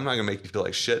saying? Like, I'm not gonna make you feel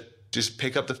like shit. Just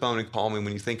pick up the phone and call me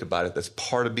when you think about it. That's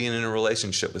part of being in a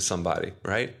relationship with somebody,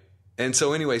 right? And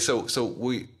so anyway,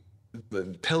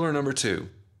 pillar number 2,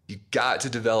 you got to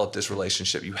develop this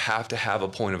relationship. You have to have a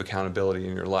point of accountability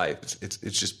in your life. It's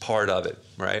just part of it,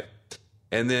 right?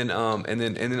 And then I'm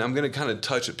going to kind of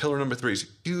touch it. Pillar number 3 is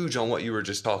huge on what you were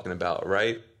just talking about,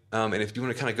 right? And if you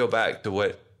want to kind of go back to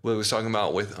what we was talking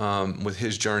about with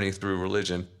his journey through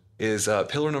religion, is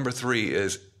pillar number 3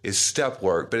 is step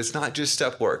work. But it's not just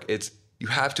step work. It's you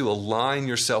have to align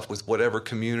yourself with whatever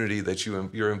community that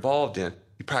you're involved in.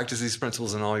 You practice these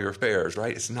principles in all your affairs,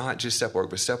 right? It's not just step work,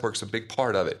 but step work's a big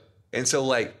part of it. And so,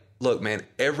 like, look, man,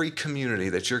 every community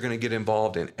that you're going to get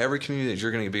involved in, every community that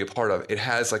you're going to be a part of, it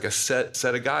has like a set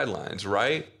of guidelines,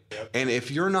 right? Yep. And if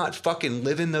you're not fucking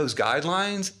living those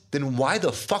guidelines, then why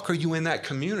the fuck are you in that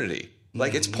community?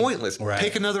 Like, it's pointless. Right.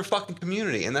 Pick another fucking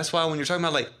community. And that's why when you're talking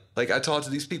about like I talk to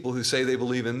these people who say they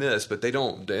believe in this, but they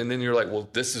don't. And then you're like, well,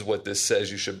 this is what this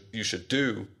says you should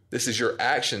do. This is your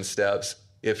action steps.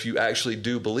 if you actually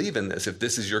do believe in this, if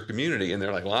this is your community, and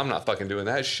they're like, well, I'm not fucking doing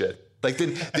that shit. Like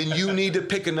then you need to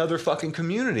pick another fucking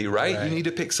community, right? You need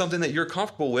to pick something that you're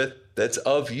comfortable with, that's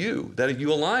of you, that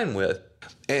you align with.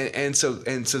 And so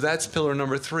that's pillar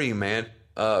number 3, man.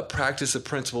 Practice the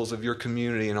principles of your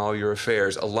community in all your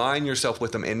affairs. Align yourself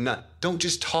with them, and don't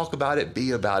just talk about it,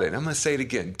 be about it. And I'm going to say it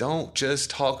again. Don't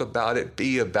just talk about it,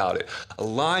 be about it.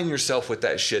 Align yourself with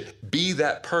that shit. Be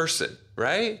that person,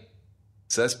 right?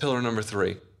 So that's pillar number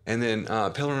 3. And then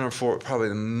pillar number 4, probably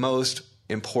the most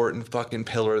important fucking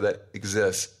pillar that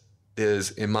exists,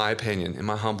 is, in my opinion, in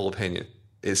my humble opinion,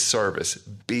 is service.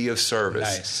 Be of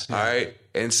service. Nice. Yeah. All right.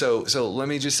 And so let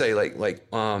me just say,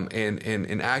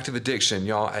 in active addiction,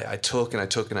 y'all, I took, and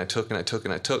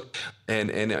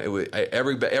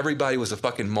everybody was a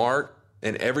fucking mark,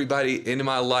 and everybody in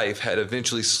my life had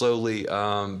eventually slowly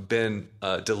been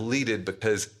deleted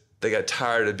because they got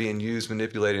tired of being used,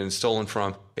 manipulated, and stolen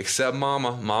from. Except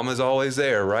Mama. Mama's always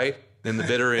there, right? In the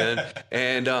bitter end.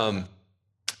 And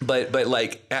but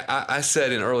like I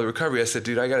said in early recovery, I said,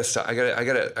 dude, I gotta stop. I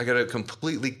gotta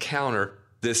completely counter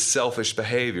this selfish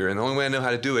behavior, and the only way I know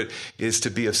how to do it is to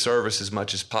be of service as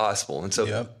much as possible. And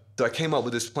so I came up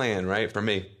with this plan, right, for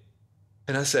me.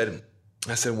 And I said,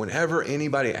 whenever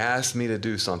anybody asks me to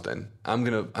do something, I'm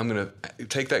gonna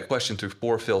take that question through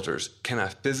 4 filters. Can I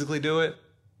physically do it?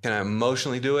 Can I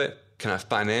emotionally do it? Can I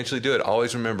financially do it?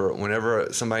 Always remember,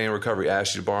 whenever somebody in recovery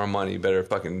asks you to borrow money, you better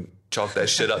fucking chalk that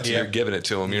shit up to you're giving it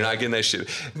to them. You're not getting that shit.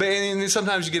 But and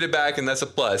sometimes you get it back, and that's a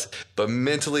plus. But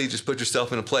mentally, just put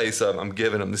yourself in a place of, I'm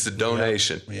giving them. This is a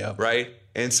donation, right?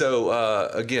 And so,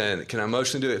 again, can I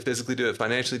emotionally do it, physically do it,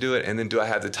 financially do it? And then do I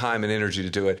have the time and energy to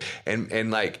do it?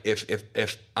 And like,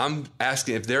 if I'm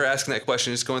asking, if they're asking that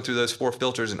question, just going through those 4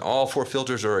 filters, and all 4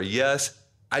 filters are a yes,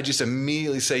 I just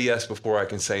immediately say yes before I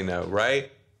can say no,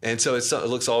 right? And so it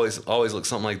looks always looks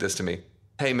something like this to me.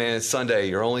 Hey man, it's Sunday,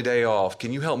 your only day off.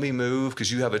 Can you help me move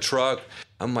because you have a truck?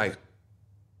 I'm like,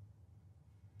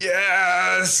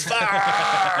 yes, fuck.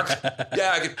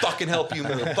 Yeah, I can fucking help you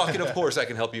move. Fucking, of course I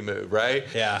can help you move, right?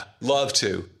 Yeah. Love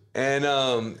to.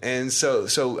 And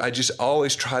so I just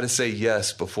always try to say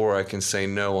yes before I can say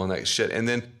no on that shit. And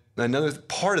then another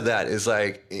part of that is,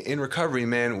 like, in recovery,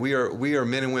 man, we are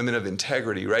men and women of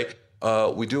integrity, right?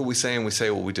 We do what we say, and we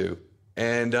say what we do.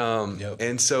 And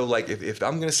and so, like, if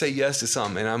I'm going to say yes to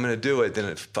something and I'm going to do it,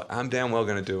 then I'm damn well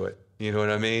going to do it. You know what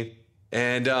I mean?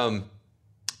 And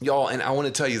y'all, and I want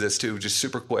to tell you this too, just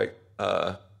super quick.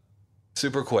 As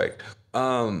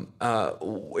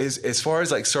far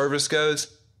as like service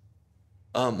goes,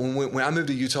 when I moved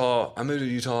to Utah,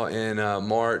 in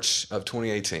March of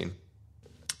 2018.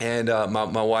 And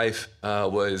my wife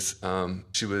was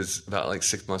she was about like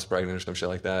 6 months pregnant or some shit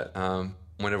like that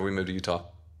whenever we moved to Utah.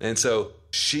 And so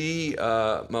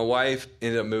my wife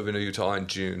ended up moving to Utah in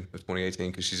June of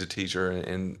 2018 because she's a teacher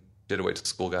and did wait till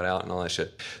school got out and all that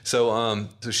shit. So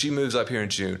she moves up here in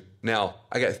June. Now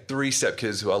I got 3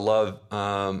 stepkids who I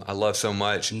love so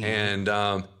much, and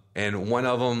one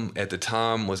of them at the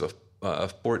time was a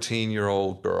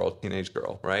 14-year-old girl, teenage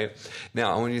girl, right?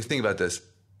 Now I want you to think about this.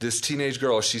 This teenage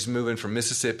girl, she's moving from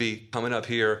Mississippi, coming up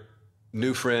here,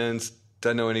 new friends,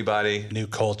 doesn't know anybody, new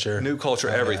culture,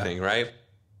 everything, right?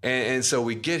 And so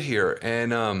we get here, and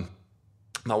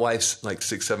my wife's like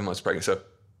 6-7 months pregnant. So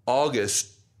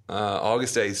August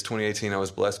 8th, 2018, I was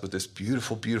blessed with this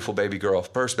beautiful, beautiful baby girl,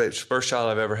 first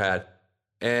child I've ever had.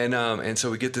 And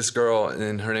so we get this girl,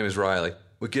 and her name is Riley.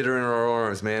 We get her in our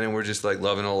arms, man, and we're just like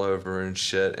loving all over her and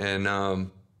shit.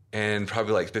 And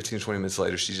probably like 15, 20 minutes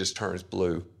later, she just turns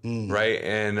blue, right?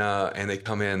 And they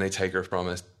come in, they take her from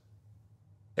us.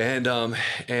 And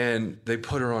they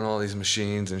put her on all these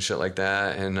machines and shit like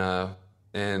that. And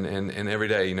every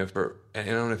day, you know, and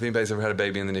I don't know if anybody's ever had a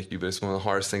baby in the NICU, but it's one of the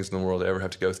hardest things in the world to ever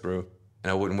have to go through.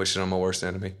 And I wouldn't wish it on my worst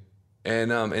enemy.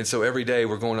 And so every day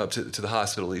we're going up to the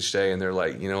hospital each day, and they're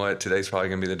like, you know what, today's probably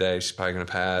going to be the day. She's probably going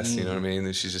to pass. You know what I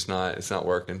mean? She's just it's not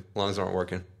working. Lungs aren't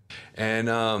working. And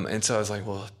so I was like,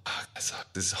 well, fuck, that sucks.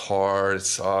 This is hard. It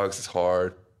sucks. It's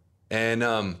hard.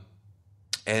 And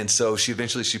so she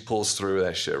eventually pulls through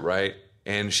that shit, right?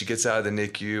 And she gets out of the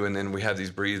NICU, and then we have these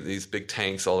big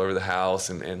tanks all over the house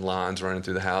and lines running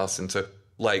through the house. And so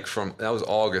like that was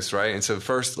August, right? And so the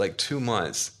first like 2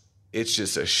 months, it's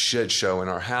just a shit show in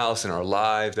our house, in our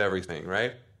lives, everything,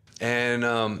 right? And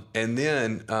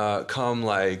then come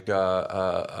like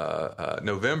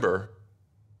November,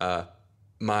 my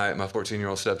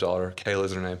 14-year-old stepdaughter,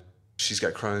 Kayla's her name, she's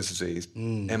got Crohn's disease.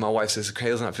 And my wife says,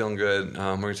 Kayla's not feeling good.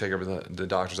 We're going to take her to the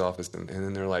doctor's office. And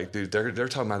then they're like, dude, they're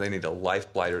talking about they need a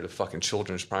life flighter to fucking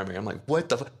children's primary. I'm like, what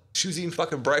the fuck? She was eating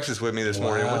fucking breakfast with me this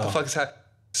morning. What the fuck is happening?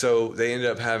 So they ended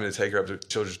up having to take her up to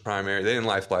Children's Primary. They didn't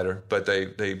life flight her, but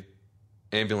they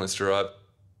ambulanced her up,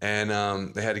 and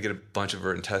they had to get a bunch of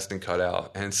her intestine cut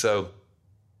out. And so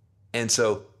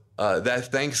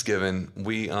that Thanksgiving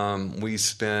we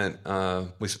spent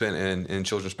in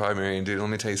Children's Primary. And dude, let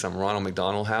me tell you something. Ronald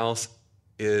McDonald House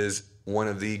is one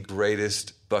of the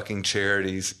greatest fucking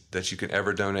charities that you can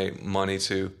ever donate money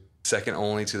to, second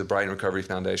only to the Brighton Recovery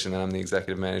Foundation that I'm the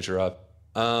executive manager of.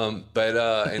 And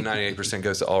 98%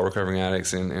 goes to all recovering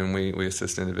addicts, and we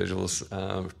assist individuals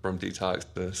from detox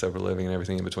to sober living and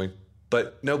everything in between.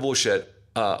 But no bullshit.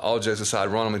 All jokes aside,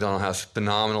 Ronald McDonald House,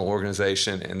 phenomenal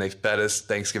organization, and they fed us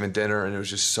Thanksgiving dinner, and it was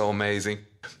just so amazing.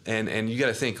 And you got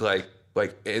to think like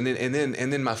and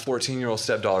then my 14-year-old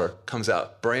stepdaughter comes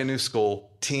out, brand new school,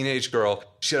 teenage girl.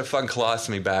 She had a fucking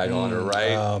colostomy bag on her,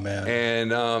 right? Oh man.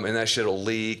 And that shit'll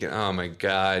leak, and oh my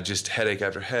god, just headache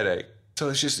after headache. So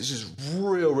it's just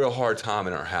real hard time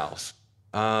in our house.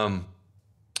 And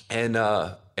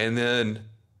then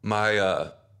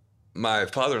my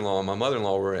father-in-law and my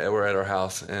mother-in-law were at our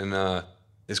house, and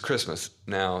it's Christmas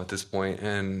now at this point,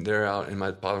 and they're out, and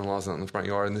my father-in-law's out in the front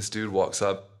yard, and this dude walks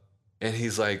up, and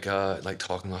he's like talking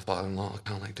to my father-in-law,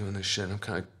 kind of like doing this shit. And I'm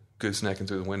kind of goosenecking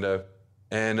through the window,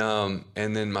 and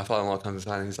then my father-in-law comes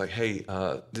inside, and he's like, "Hey,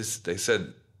 they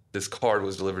said this card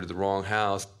was delivered to the wrong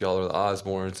house. Y'all are the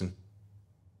Osborns." And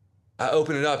I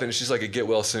open it up, and it's just like a get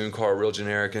well soon card, real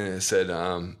generic, and it said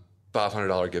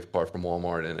 $500 gift card from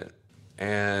Walmart in it.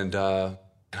 And I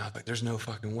was like, "There's no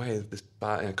fucking way that this."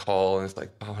 And I call, and it's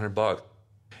like $500.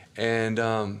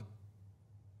 And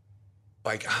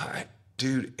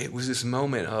dude, it was this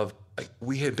moment of like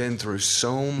we had been through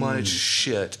so much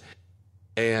shit,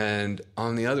 and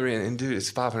on the other end, and dude,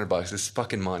 it's $500. It's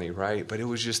fucking money, right? But it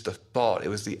was just the thought. It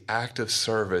was the act of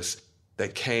service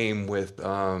that came with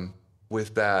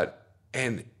that.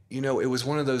 And, you know, it was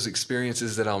one of those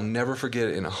experiences that I'll never forget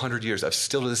in 100 years. I've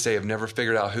still to this day, I've never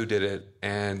figured out who did it.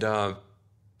 And I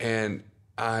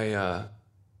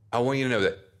want you to know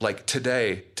that like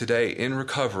today in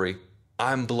recovery,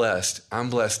 I'm blessed. I'm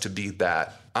blessed to be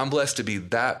that. I'm blessed to be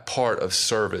that part of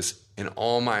service in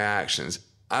all my actions.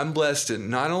 I'm blessed to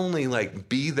not only like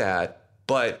be that,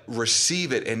 but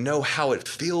receive it and know how it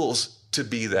feels to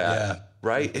be that. Yeah.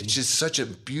 Right? Mm-hmm. It's just such a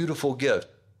beautiful gift.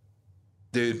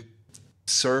 Dude,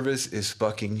 service is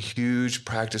fucking huge.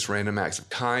 Practice random acts of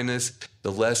kindness.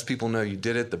 The less people know you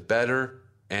did it, the better.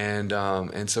 And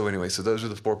so anyway, so those are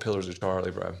the 4 pillars of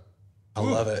Charlie, bro. I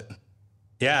love it.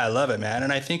 Yeah, I love it, man.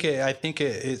 And I think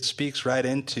it speaks right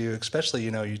into, especially,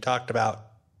 you know, you talked about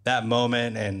that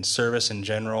moment and service in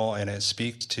general, and it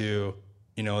speaks to,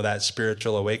 you know, that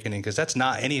spiritual awakening, because that's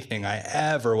not anything I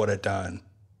ever would have done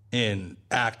in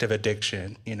active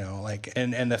addiction, you know, like,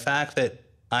 and the fact that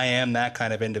I am that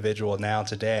kind of individual now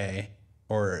today,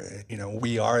 or, you know,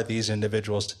 we are these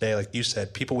individuals today, like you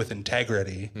said, people with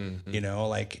integrity, you know,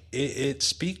 like it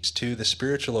speaks to the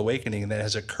spiritual awakening that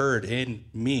has occurred in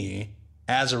me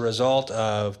as a result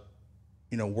of,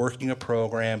 you know, working a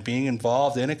program, being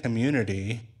involved in a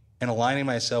community, and aligning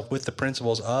myself with the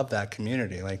principles of that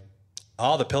community. Like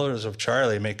all the pillars of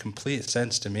Charlie make complete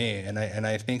sense to me. And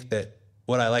I think that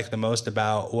what I like the most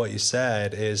about what you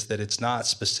said is that it's not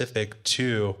specific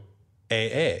to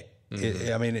AA.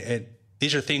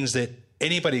 These are things that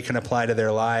anybody can apply to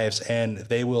their lives, and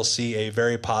they will see a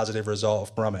very positive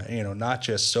result from it. You know, not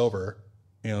just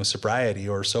sobriety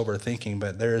or sober thinking,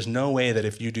 but there is no way that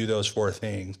if you do those 4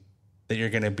 things that you're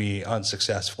going to be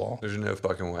unsuccessful. There's no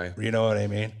fucking way. You know what I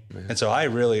mean? Man. And so I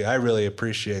really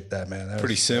appreciate that, man. That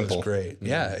Pretty simple. That was great. Mm-hmm.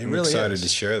 Yeah, I'm really excited to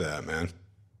share that, man.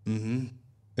 Mm-hmm.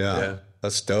 Yeah,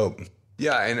 that's dope.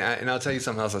 Yeah, and I'll tell you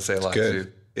something else I say a lot too,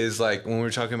 is like when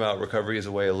we're talking about recovery as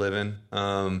a way of living,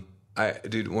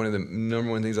 dude, one of the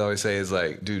number one things I always say is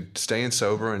like, dude, staying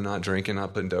sober and not drinking,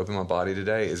 not putting dope in my body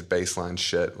today is baseline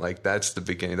shit. Like that's the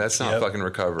beginning. That's not fucking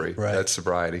recovery. Right. That's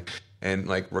sobriety. And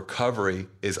like recovery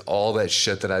is all that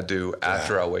shit that I do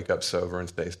after I wake up sober and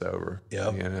stay sober.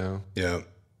 Yep. You know? Yeah.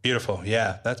 Beautiful.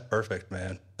 Yeah. That's perfect,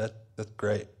 man. That's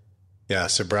great. Yeah.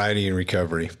 Sobriety and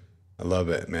recovery. I love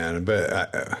it, man.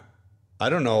 But I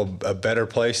don't know a better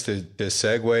place to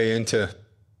segue into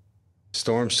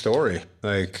Storme's story.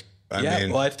 Like, I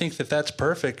mean, well, I think that's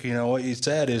perfect. You know, what you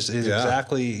said is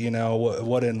exactly, you know,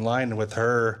 what in line with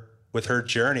her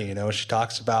journey. You know, she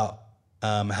talks about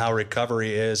how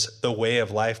recovery is the way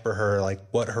of life for her, like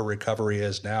what her recovery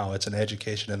is now. It's an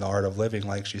education in the art of living,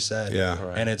 like she said. Yeah.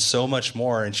 Right. And it's so much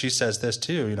more. And she says this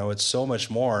too, you know, it's so much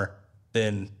more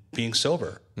than being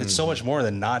sober. It's so much more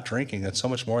than not drinking. It's so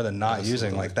much more than not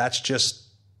using. Like that's just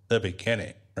the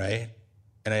beginning. Right.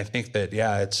 And I think that,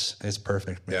 it's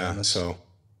perfect, man. Yeah. So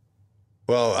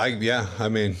Well, I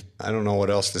mean, I don't know what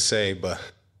else to say, but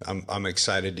I'm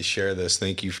excited to share this.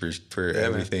 Thank you for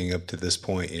everything up to this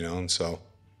point, you know. And so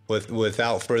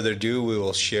without further ado, we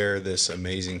will share this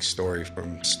amazing story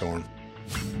from Storme.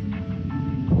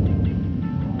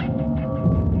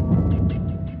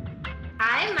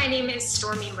 Hi, my name is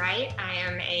Storme Wright. I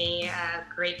am a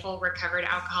grateful, recovered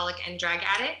alcoholic and drug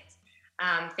addict.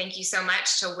 Thank you so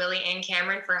much to Willie and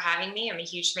Cameron for having me. I'm a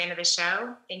huge fan of the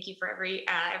show. Thank you for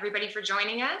everybody for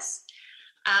joining us.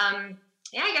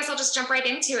 Yeah, I guess I'll just jump right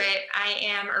into it. I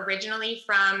am originally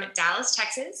from Dallas,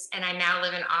 Texas, and I now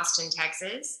live in Austin,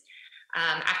 Texas.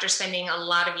 After spending a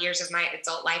lot of years of my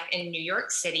adult life in New York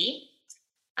City,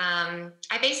 I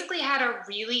basically had a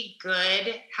really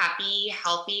good, happy,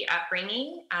 healthy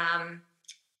upbringing.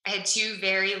 I had two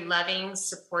very loving,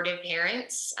 supportive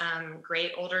parents,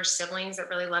 great older siblings that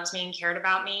really loved me and cared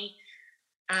about me.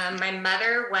 My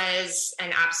mother was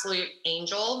an absolute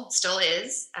angel, still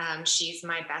is. She's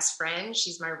my best friend.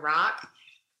 She's my rock.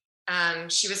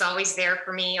 She was always there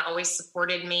for me, always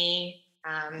supported me.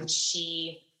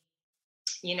 She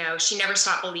never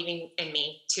stopped believing in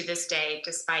me to this day,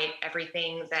 despite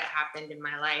everything that happened in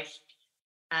my life.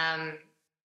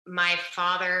 My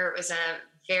father was a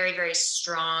very, very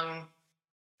strong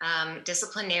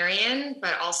disciplinarian,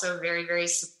 but also very, very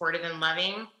supportive and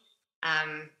loving.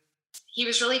 He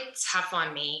was really tough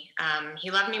on me.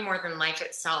 He loved me more than life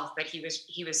itself, but he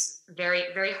was very,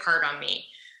 very hard on me.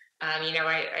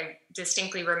 I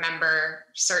distinctly remember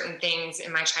certain things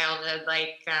in my childhood,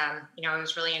 like, I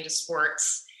was really into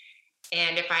sports.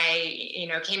 And if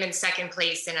I, came in second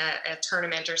place in a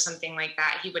tournament or something like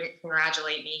that, he wouldn't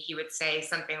congratulate me. He would say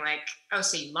something like, "Oh,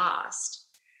 so you lost."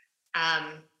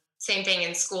 Same thing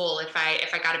in school. If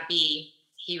I got a B,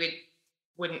 he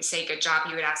wouldn't say good job.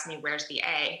 He would ask me, "Where's the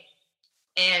A?"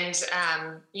 And,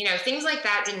 things like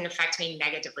that didn't affect me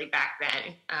negatively back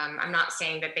then. I'm not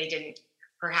saying that they didn't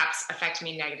perhaps affect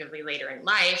me negatively later in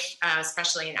life,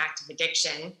 especially in active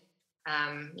addiction.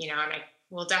 And I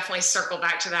will definitely circle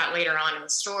back to that later on in the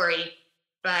story.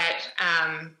 But,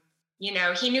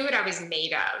 he knew what I was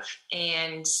made of.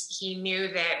 And he knew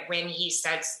that when he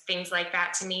said things like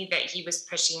that to me, that he was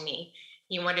pushing me.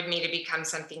 He wanted me to become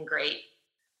something great.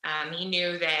 He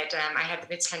knew that I had the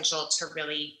potential to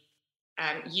really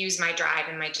use my drive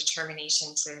and my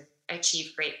determination to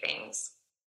achieve great things.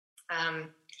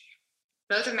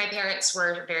 Both of my parents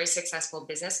were very successful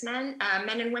businessmen,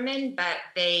 men and women, but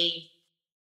they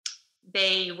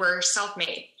were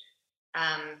self-made.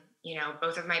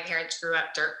 Both of my parents grew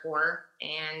up dirt poor,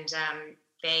 and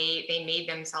they made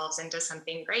themselves into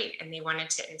something great, and they wanted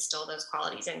to instill those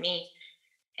qualities in me.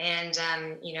 And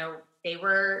they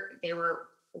were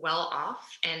well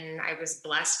off, and I was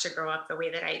blessed to grow up the way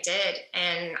that I did.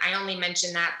 And I only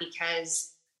mention that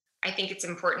because I think it's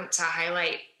important to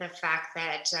highlight the fact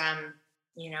that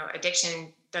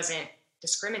addiction doesn't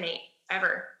discriminate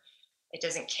ever. It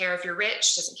doesn't care if you're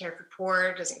rich, doesn't care if you're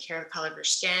poor, doesn't care the color of your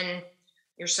skin,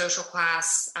 your social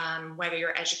class, whether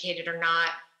you're educated or not.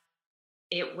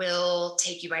 It will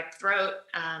take you by the throat.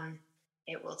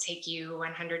 It will take you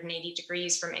 180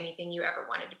 degrees from anything you ever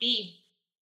wanted to be.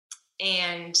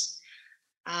 And,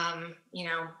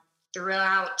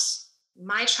 throughout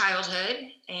my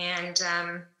childhood and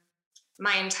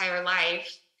my entire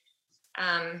life,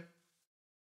 I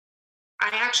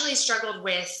actually struggled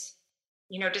with,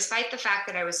 despite the fact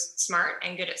that I was smart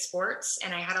and good at sports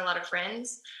and I had a lot of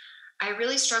friends, I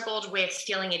really struggled with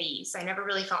feeling at ease. I never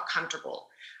really felt comfortable.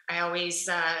 I always,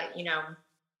 had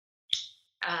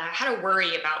a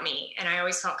worry about me, and I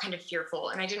always felt kind of fearful,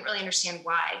 and I didn't really understand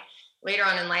why. Later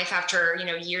on in life, after,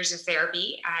 years of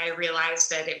therapy, I realized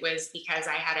that it was because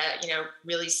I had a,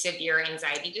 really severe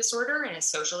anxiety disorder and a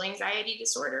social anxiety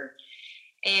disorder.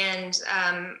 And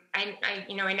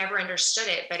I never understood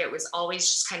it, but it was always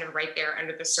just kind of right there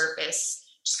under the surface,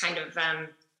 just kind of,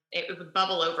 it would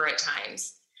bubble over at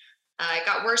times. It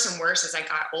got worse and worse as I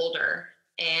got older.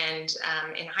 And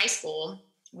in high school,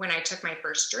 when I took my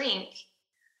first drink,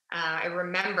 I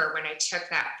remember when I took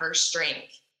that first drink,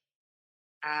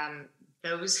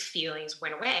 those feelings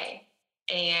went away.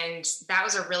 And that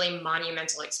was a really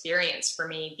monumental experience for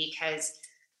me, because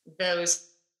those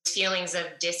feelings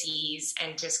of dis-ease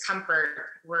and discomfort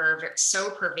were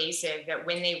so pervasive that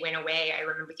when they went away, I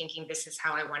remember thinking, this is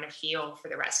how I want to feel for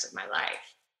the rest of my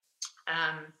life.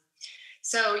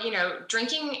 So,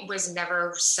 drinking was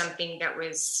never something that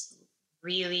was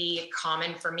really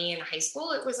common for me in high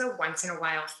school. It was a once in a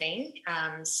while thing.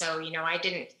 So, I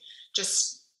didn't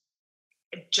just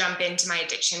jump into my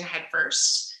addiction head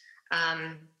first.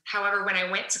 However, when I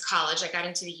went to college, I got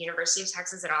into the University of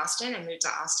Texas at Austin. I moved to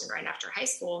Austin right after high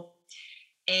school.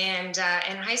 And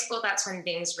in high school, that's when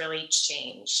things really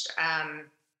changed.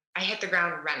 I hit the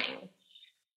ground running.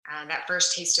 That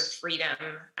first taste of freedom.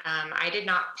 I did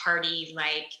not party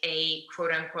like a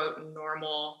quote unquote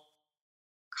normal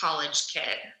college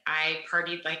kid. I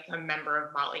partied like a member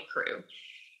of Motley Crue.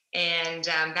 And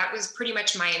that was pretty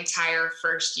much my entire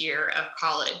first year of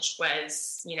college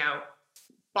was,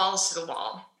 balls to the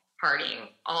wall, partying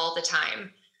all the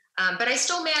time. But I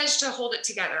still managed to hold it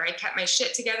together. I kept my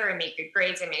shit together. I made good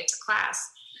grades. I made it to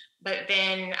class. But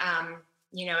then,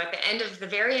 at the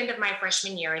very end of my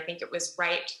freshman year, I think it was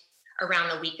right around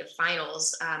the week of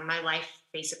finals, my life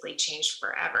basically changed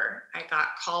forever. I got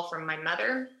a call from my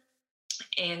mother,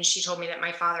 and she told me that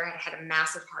my father had had a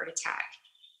massive heart attack,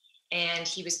 and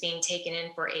he was being taken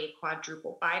in for a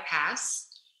quadruple bypass,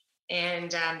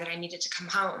 and that I needed to come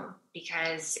home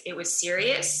because it was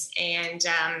serious, and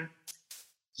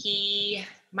he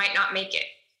might not make it.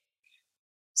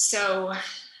 So,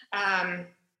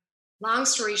 long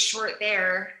story short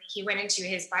there, he went into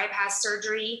his bypass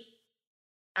surgery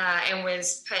and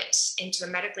was put into a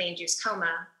medically induced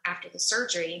coma after the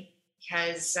surgery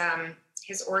because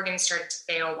his organs started to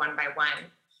fail one by one.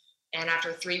 And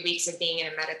after 3 weeks of being in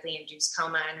a medically induced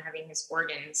coma and having his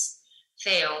organs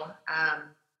fail,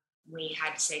 we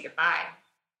had to say goodbye.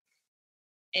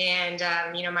 And,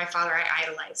 my father, I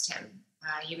idolized him.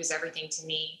 He was everything to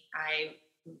me.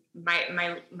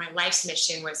 My life's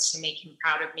mission was to make him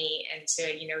proud of me and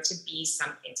to be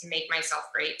something, to make myself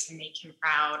great, to make him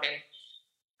proud.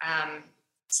 And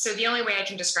so the only way I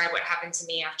can describe what happened to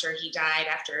me after he died,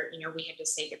 after, we had to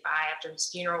say goodbye after his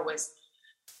funeral, was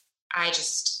I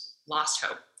just lost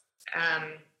hope.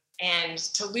 And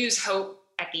to lose hope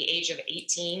at the age of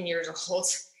 18 years old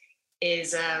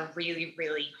is a really,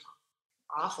 really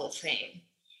awful thing.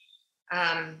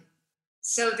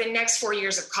 So the next 4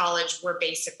 years of college were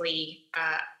basically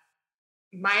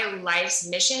my life's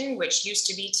mission, which used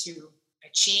to be to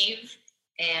achieve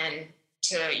and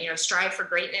to, strive for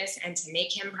greatness and to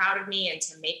make him proud of me and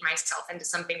to make myself into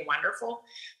something wonderful.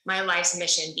 My life's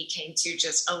mission became to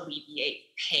just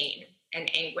alleviate pain and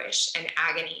anguish and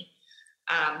agony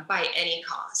by any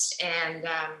cost. And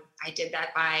I did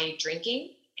that by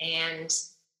drinking. And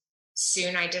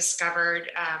soon I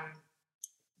discovered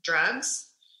drugs.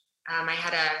 I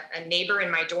had a neighbor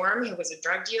in my dorm who was a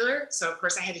drug dealer. So of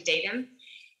course I had to date him.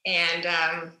 And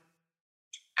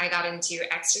I got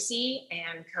into ecstasy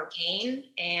and cocaine.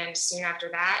 And soon after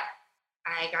that,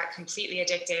 I got completely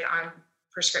addicted on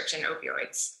prescription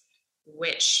opioids,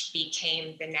 which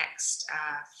became the next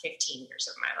 15 years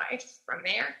of my life from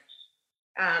there.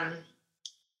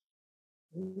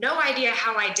 No idea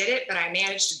how I did it, but I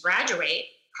managed to graduate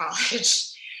college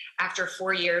after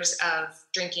 4 years of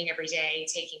drinking every day,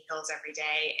 taking pills every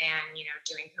day, and,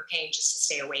 doing cocaine just to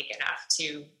stay awake enough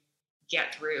to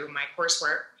get through my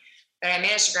coursework. But I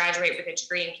managed to graduate with a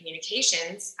degree in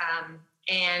communications.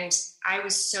 And I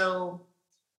was so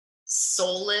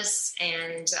soulless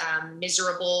and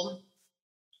miserable.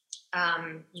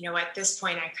 At this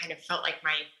point, I kind of felt like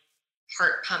my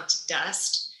heart pumped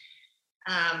dust.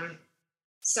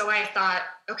 So I thought,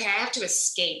 okay, I have to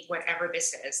escape whatever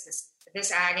this is,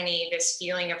 this agony, this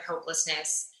feeling of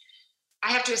hopelessness.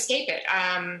 I have to escape it.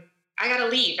 I got to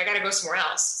leave. I got to go somewhere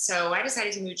else. So I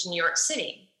decided to move to New York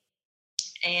City.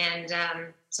 And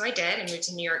so I did. I moved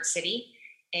to New York City.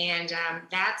 And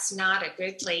that's not a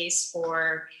good place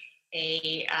for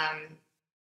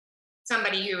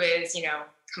somebody who is,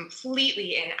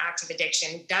 completely in active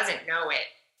addiction, doesn't know it,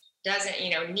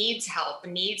 needs help,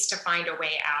 needs to find a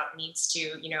way out, needs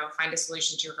to, find a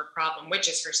solution to her problem, which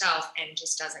is herself, and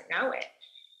just doesn't know it.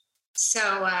 So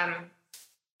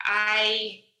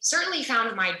I certainly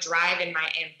found my drive and my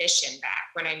ambition back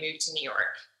when I moved to New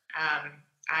York.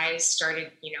 I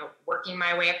started, working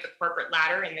my way up the corporate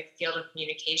ladder in the field of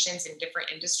communications in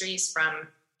different industries, from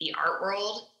the art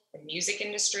world, the music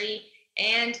industry,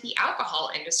 and the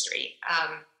alcohol industry.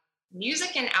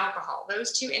 Music and alcohol,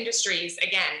 those two industries,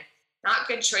 again, not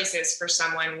good choices for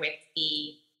someone with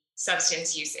the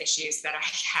substance use issues that I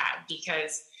had,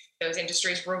 because those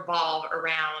industries revolve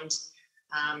around,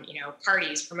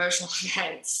 parties, promotional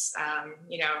events,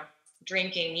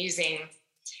 drinking, using.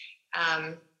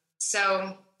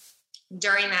 So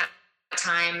during that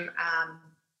time,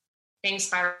 things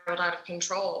spiraled out of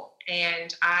control,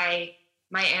 and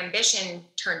my ambition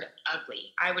turned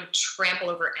ugly. I would trample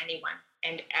over anyone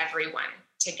and everyone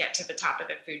to get to the top of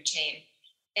the food chain.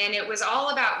 And it was all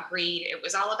about greed. It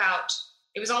was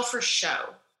all for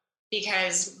show,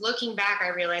 because looking back, I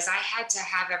realized I had to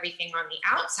have everything on the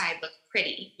outside look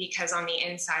pretty, because on the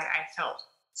inside, I felt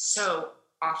so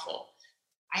awful.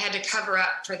 I had to cover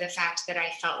up for the fact that I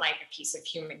felt like a piece of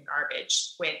human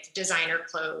garbage with designer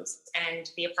clothes and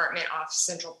the apartment off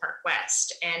Central Park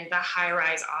West and the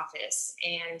high-rise office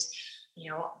and,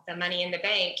 the money in the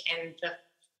bank and the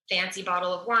fancy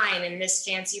bottle of wine and this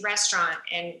fancy restaurant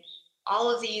and all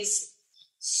of these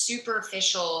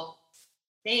superficial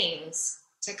things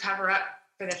to cover up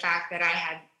for the fact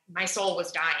that my soul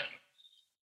was dying.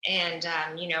 And,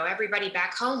 everybody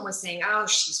back home was saying, oh,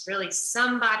 she's really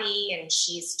somebody and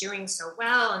she's doing so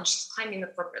well and she's climbing the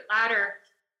corporate ladder.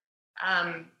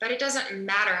 But it doesn't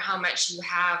matter how much you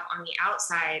have on the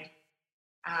outside.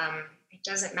 It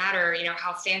doesn't matter,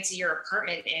 how fancy your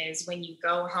apartment is when you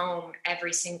go home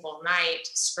every single night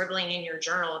scribbling in your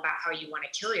journal about how you want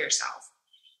to kill yourself.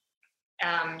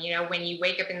 When you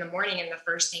wake up in the morning and the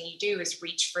first thing you do is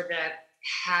reach for the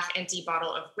half empty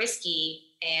bottle of whiskey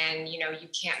and, you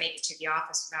can't make it to the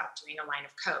office without doing a line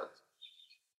of Coke.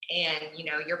 And,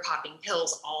 you're popping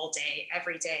pills all day,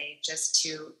 every day, just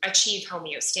to achieve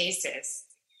homeostasis.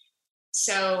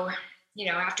 So,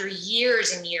 after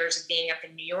years and years of being up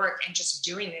in New York and just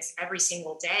doing this every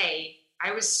single day,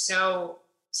 I was so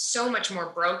much more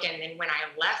broken than when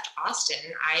I left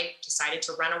Austin. I decided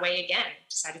to run away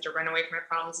from my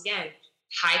problems again.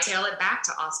 Hightail it back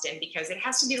to Austin because it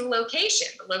has to be the location.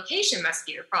 The location must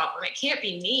be the problem. It can't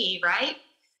be me, right?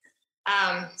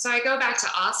 So I go back to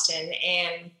Austin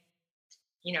and,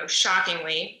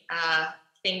 shockingly,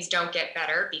 things don't get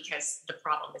better because the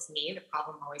problem is me. The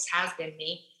problem always has been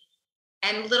me.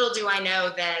 And little do I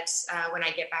know that when I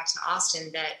get back to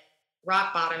Austin that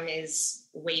rock bottom is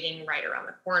waiting right around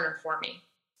the corner for me.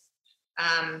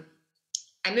 I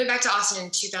moved back to Austin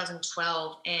in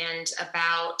 2012 and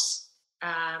about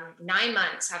 9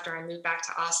 months after I moved back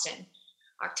to Austin,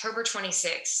 October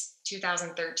 26,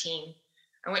 2013,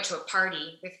 I went to a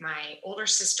party with my older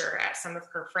sister at some of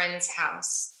her friends'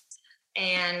 house.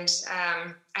 And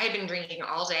I had been drinking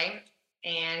all day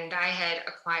and I had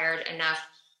acquired enough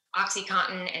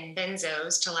OxyContin and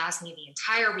benzos to last me the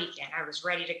entire weekend. I was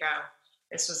ready to go.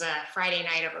 This was a Friday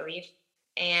night, I believe.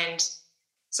 And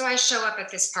so I show up at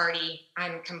this party.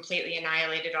 I'm completely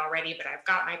annihilated already, but I've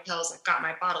got my pills. I've got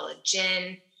my bottle of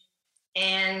gin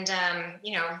and,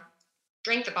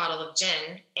 drank the bottle of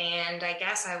gin. And I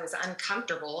guess I was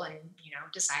uncomfortable and,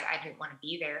 decided I didn't want to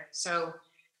be there. So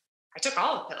I took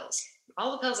all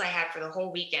the pills I had for the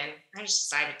whole weekend. I just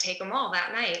decided to take them all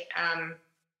that night.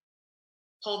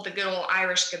 Pulled the good old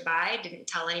Irish goodbye, didn't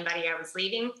tell anybody I was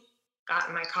leaving, got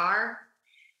in my car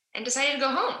and decided to go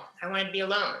home. I wanted to be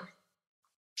alone.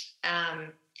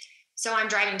 So I'm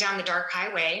driving down the dark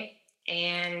highway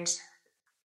and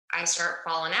I start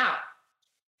falling out.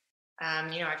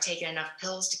 I've taken enough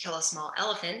pills to kill a small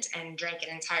elephant and drank an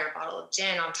entire bottle of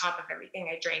gin on top of everything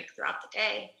I drank throughout the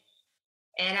day.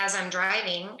 And as I'm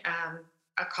driving,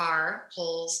 a car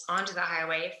pulls onto the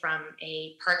highway from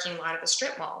a parking lot of a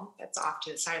strip mall that's off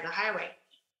to the side of the highway.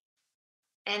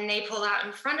 And they pull out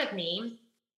in front of me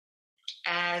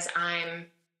as I'm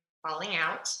falling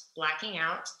out, blacking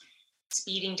out,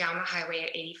 speeding down the highway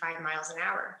at 85 miles an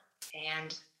hour.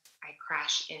 And I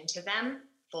crash into them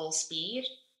full speed.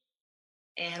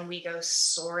 And we go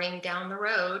soaring down the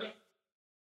road,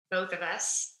 both of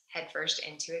us headfirst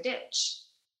into a ditch.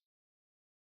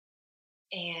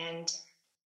 And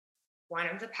one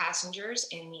of the passengers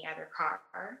in the other car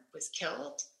was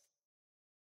killed,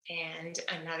 and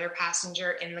another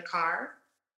passenger in the car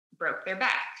broke their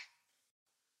back.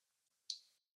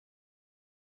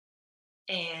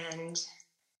 And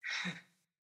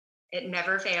it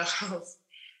never fails,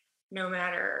 no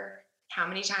matter how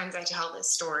many times I tell this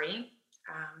story.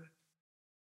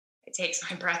 It takes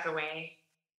my breath away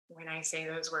when I say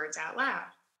those words out loud.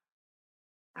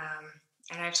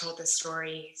 And I've told this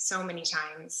story so many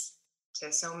times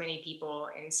to so many people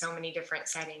in so many different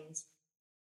settings,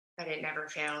 but it never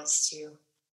fails to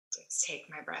take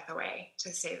my breath away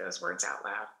to say those words out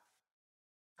loud.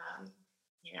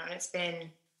 And it's been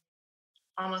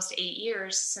almost 8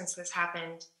 years since this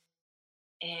happened,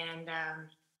 and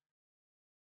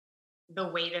the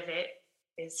weight of it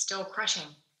is still crushing.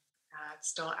 It's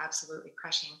still absolutely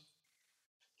crushing.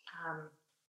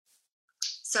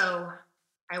 So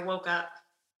I woke up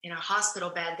in a hospital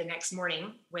bed the next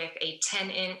morning with a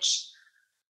 10-inch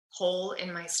hole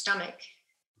in my stomach,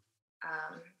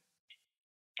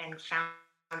 and found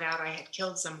out I had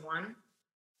killed someone,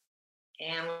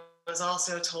 and was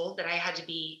also told that I had to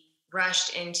be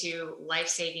rushed into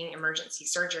life-saving emergency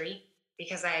surgery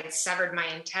because I had severed my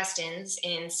intestines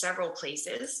in several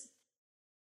places.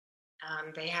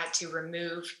 They had to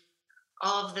remove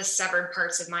all of the severed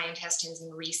parts of my intestines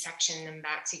and resection them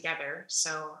back together.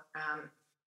 So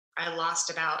I lost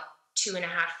about 2.5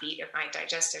 feet of my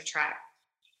digestive tract.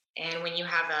 And when you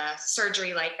have a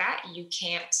surgery like that, you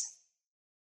can't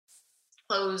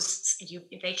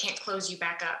they can't close you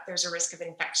back up. There's a risk of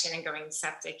infection and going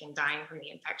septic and dying from the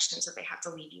infection. So they have to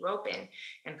leave you open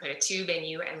and put a tube in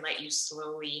you and let you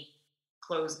slowly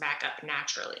close back up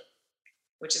naturally,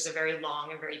 which is a very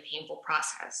long and very painful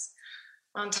process.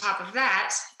 On top of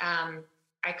that,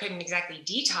 I couldn't exactly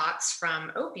detox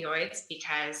from opioids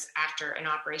because after an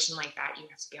operation like that, you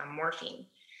have to be on morphine.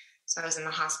 So I was in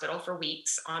the hospital for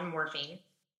weeks on morphine,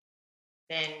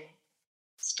 then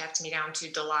stepped me down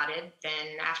to Dilaudid.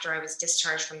 Then after I was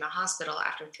discharged from the hospital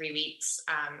after 3 weeks,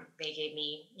 they gave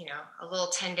me, a little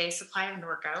 10-day supply of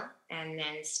Norco and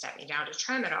then stepped me down to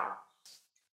Tramadol.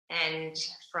 And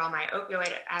for all my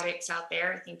opioid addicts out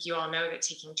there, I think you all know that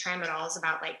taking Tramadol is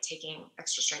about like taking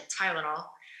extra strength Tylenol.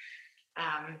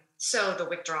 So the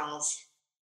withdrawals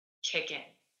kick in.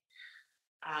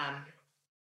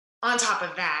 On top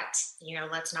of that,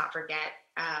 let's not forget,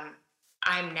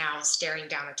 I'm now staring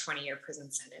down a 20-year prison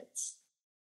sentence.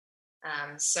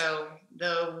 So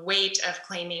the weight of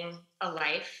claiming a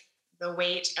life, the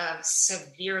weight of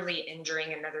severely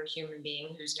injuring another human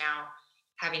being who's now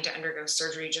having to undergo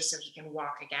surgery just so he can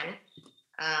walk again,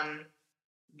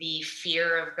 the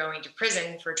fear of going to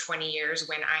prison for 20 years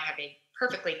when I have a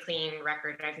perfectly clean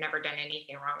record. I've never done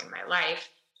anything wrong in my life.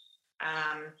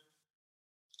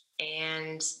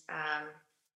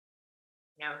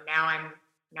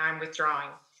 Now I'm withdrawing.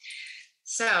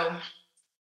 So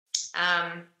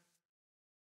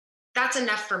that's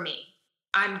enough for me.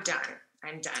 I'm done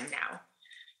now.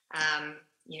 I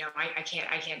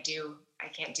can't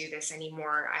do this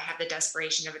anymore. I have the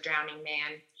desperation of a drowning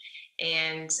man.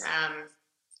 And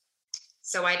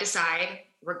so I decide,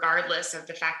 regardless of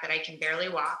the fact that I can barely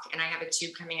walk and I have a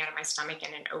tube coming out of my stomach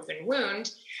and an open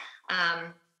wound,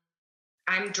 I'm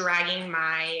dragging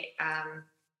my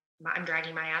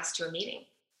ass to a meeting.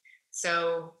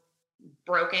 So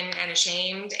broken and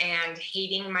ashamed and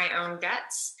hating my own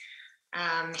guts,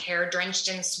 hair drenched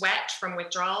in sweat from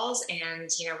withdrawals, and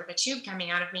with a tube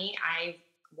coming out of me, I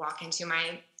walk into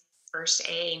my first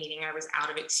AA meeting. I was out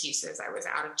of excuses. I was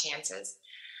out of chances.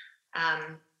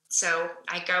 So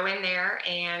I go in there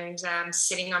and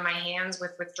sitting on my hands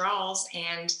with withdrawals,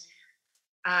 and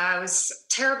I was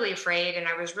terribly afraid, and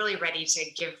I was really ready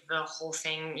to give the whole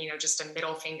thing, just a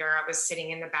middle finger. I was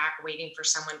sitting in the back waiting for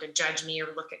someone to judge me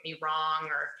or look at me wrong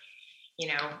or,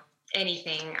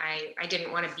 anything. I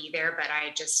didn't want to be there, but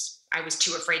I was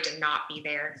too afraid to not be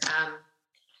there.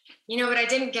 But I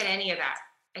didn't get any of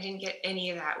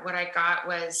that. What I got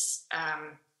was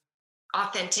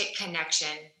authentic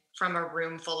connection from a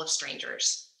room full of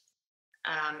strangers.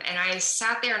 And I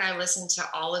sat there and I listened to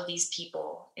all of these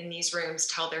people in these rooms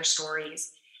tell their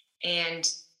stories, and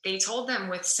they told them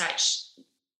with such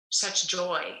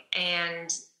joy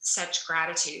and such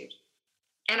gratitude.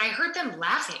 And I heard them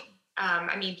laughing.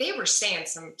 They were saying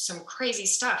some crazy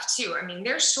stuff too.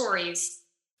 Their stories,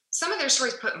 some of their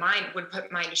stories would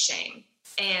put mine to shame,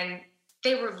 and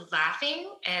they were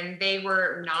laughing and they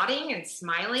were nodding and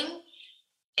smiling.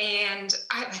 And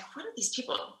I'm like, what are these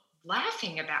people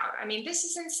laughing about? This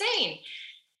is insane.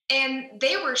 And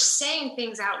they were saying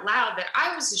things out loud that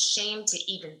I was ashamed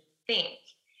to even think.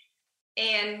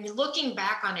 And looking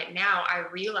back on it now, I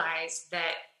realize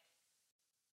that,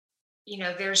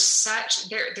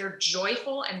 they're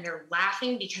joyful and they're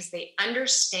laughing because they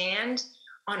understand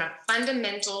on a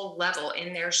fundamental level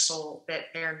in their soul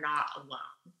that they're not alone.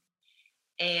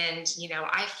 And,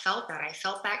 I felt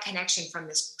that connection from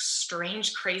this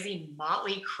strange, crazy,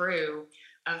 motley crew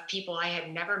of people I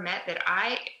had never met, that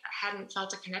I hadn't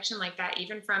felt a connection like that,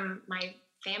 even from my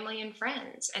family and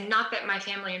friends. And not that my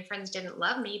family and friends didn't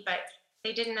love me, but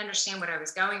they didn't understand what I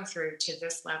was going through to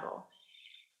this level.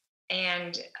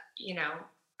 And,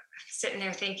 sitting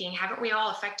there thinking, haven't we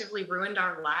all effectively ruined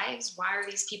our lives? Why are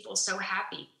these people so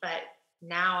happy? But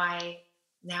now I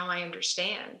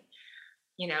understand,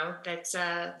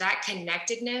 that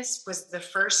connectedness was the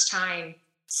first time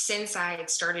since I had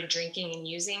started drinking and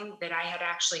using that I had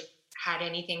actually had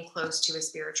anything close to a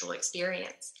spiritual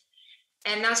experience.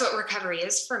 And that's what recovery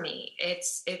is for me.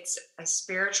 It's a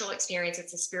spiritual experience.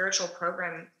 It's a spiritual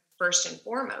program first and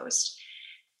foremost,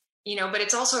 but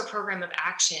it's also a program of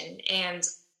action. And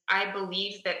I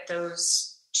believe that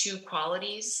those two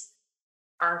qualities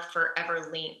are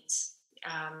forever linked.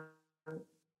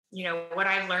 What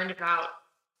I've learned about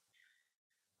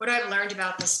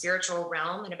the spiritual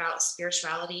realm and about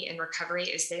spirituality and recovery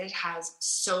is that it has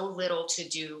so little to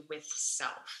do with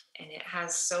self, and it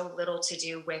has so little to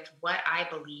do with what I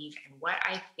believe and what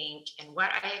I think and what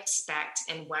I expect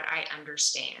and what I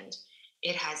understand.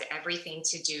 It has everything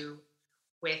to do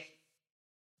with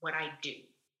what I do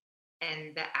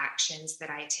and the actions that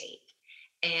I take.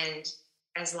 And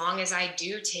as long as I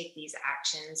do take these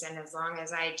actions, and as long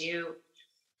as I do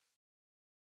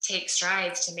take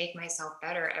strides to make myself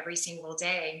better every single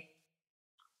day,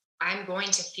 I'm going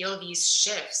to feel these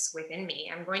shifts within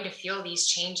me. I'm going to feel these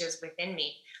changes within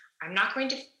me. I'm not going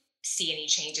to see any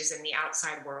changes in the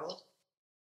outside world.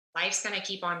 Life's going to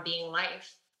keep on being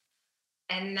life.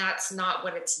 And that's not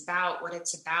what it's about. What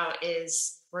it's about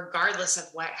is, regardless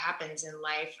of what happens in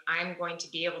life, I'm going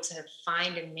to be able to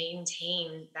find and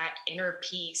maintain that inner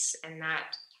peace and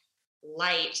that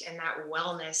light and that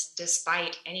wellness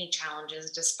despite any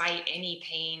challenges, despite any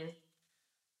pain.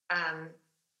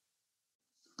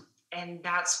 And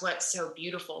that's what's so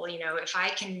beautiful. You know, if I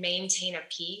can maintain a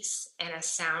peace and a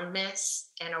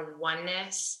soundness and a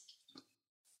oneness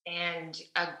and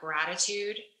a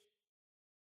gratitude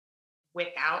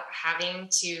without having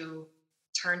to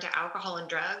turn to alcohol and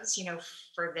drugs, you know,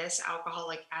 for this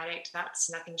alcoholic addict, that's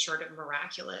nothing short of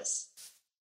miraculous.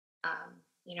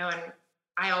 You know, and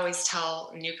I always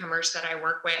tell newcomers that I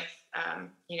work with,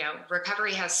 you know,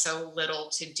 recovery has so little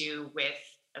to do with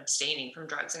abstaining from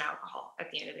drugs and alcohol at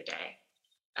the end of the day.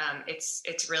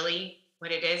 It's really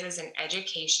what it is an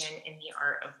education in the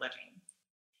art of living.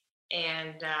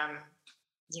 And,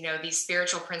 you know, these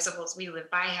spiritual principles we live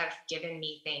by have given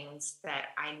me things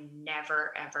that I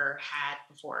never, ever had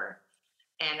before.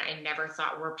 And I never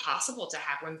thought were possible to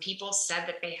have. When people said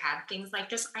that they had things like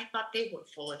this, I thought they were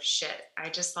full of shit. I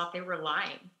just thought they were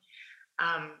lying.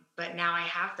 But now I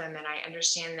have them, and I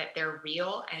understand that they're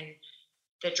real, and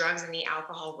the drugs and the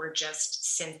alcohol were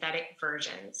just synthetic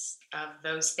versions of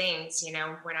those things. You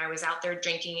know, when I was out there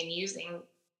drinking and using,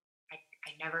 I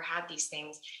never had these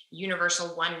things.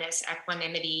 Universal oneness,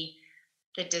 equanimity,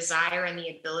 the desire and the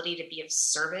ability to be of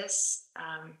service.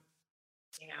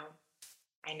 You know,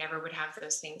 I never would have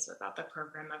those things without the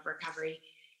program of recovery.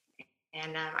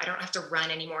 And I don't have to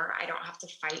run anymore. I don't have to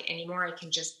fight anymore. I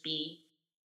can just be.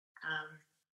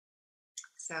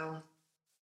 So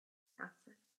that's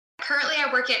it. Currently,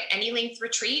 I work at Any Length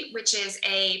Retreat, which is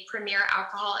a premier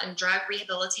alcohol and drug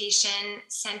rehabilitation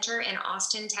center in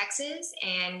Austin, Texas.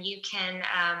 And you can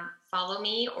follow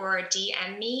me or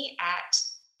DM me at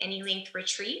Any Length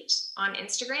Retreat on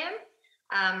Instagram.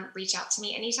 Reach out to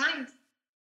me anytime.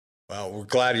 Well, we're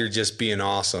glad you're just being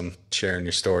awesome, sharing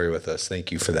your story with us.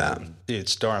 Thank you for that. Dude,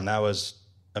 Storm, that was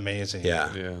amazing.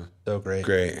 Yeah. So great.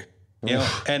 Great. You know,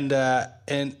 and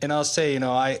I'll say, you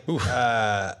know,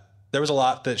 there was a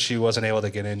lot that she wasn't able to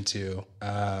get into.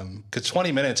 'Cause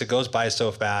 20 minutes, it goes by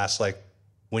so fast. Like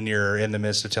when you're in the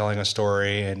midst of telling a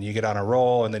story and you get on a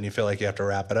roll and then you feel like you have to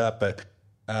wrap it up. But,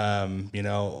 you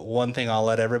know, one thing I'll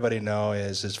let everybody know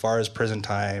is, as far as prison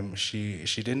time, she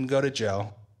didn't go to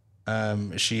jail.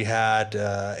 She had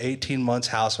 18 months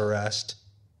house arrest,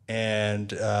 and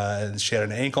she had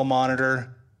an ankle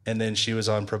monitor, and then she was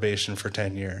on probation for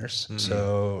 10 years. Mm-hmm.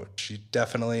 So she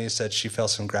definitely said she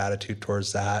felt some gratitude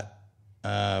towards that.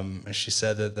 And she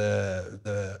said that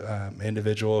the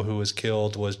individual who was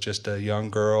killed was just a young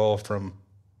girl from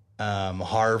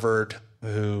Harvard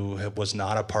who was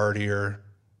not a partier.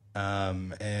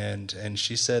 And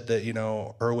she said that, you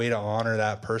know, her way to honor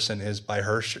that person is by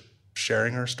her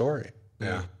sharing her story.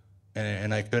 Yeah.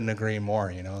 And I couldn't agree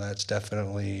more. You know, that's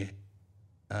definitely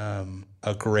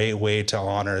a great way to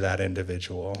honor that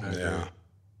individual. Yeah.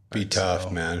 Be tough,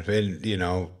 man. And, you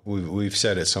know, we've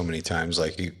said it so many times,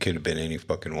 like it could have been any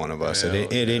fucking one of us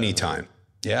at any time.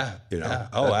 Yeah. You know, yeah.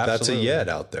 Oh, absolutely. That's a yet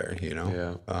out there, you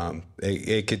know. Yeah.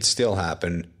 It could still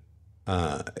happen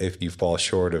if you fall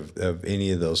short of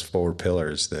any of those four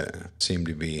pillars that seem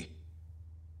to be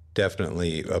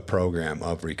definitely a program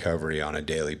of recovery on a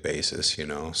daily basis, you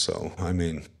know. So, I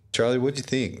mean, Charlie, what'd you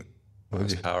think?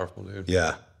 That's powerful, dude.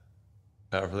 Yeah.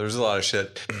 Powerful. There's a lot of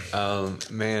shit.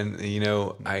 Man, you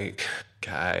know, I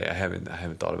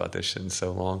haven't thought about this shit in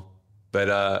so long.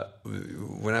 But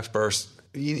when I first,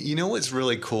 you know what's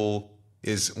really cool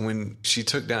is when she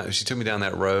took me down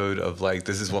that road of like,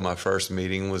 this is what my first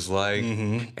meeting was like.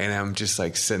 Mm-hmm. And I'm just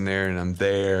like sitting there and I'm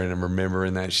there and I'm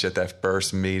remembering that shit, that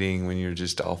first meeting when you're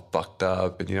just all fucked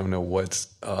up and you don't know what's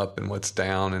up and what's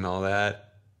down and all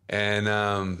that. And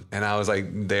I was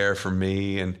like there for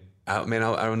me. And I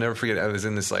will never forget. I was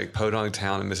in this like podunk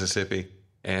town in Mississippi.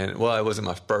 And well, it wasn't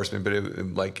my first meeting, but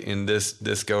it like in this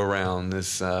go around,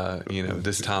 this you know,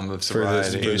 this time of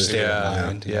sobriety.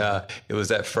 Yeah. It was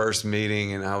that first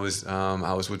meeting, and I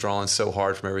was withdrawing so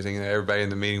hard from everything, and everybody in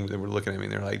the meeting, they were looking at me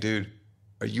and they're like, "Dude,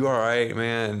 are you all right,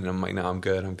 man?" And I'm like, "No, I'm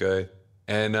good."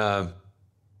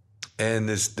 And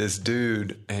this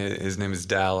dude, his name is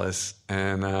Dallas,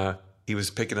 and he was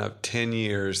picking up 10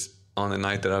 years on the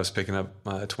night that I was picking up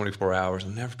 24 hours.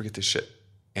 I'll never forget this shit.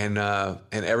 And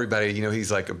everybody, you know,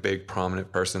 he's like a big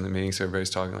prominent person in the meeting. So everybody's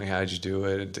talking like, how'd you do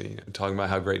it? And, you know, talking about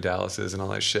how great Dallas is and all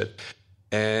that shit.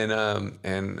 And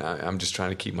I'm just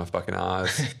trying to keep my fucking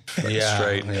eyes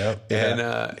straight. Yep,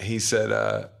 and he said,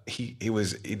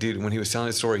 when he was telling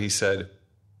his story, he said,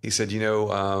 you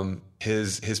know,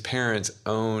 his parents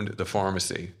owned the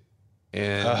pharmacy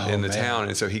in the town.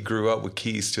 And so he grew up with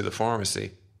keys to the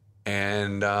pharmacy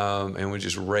and would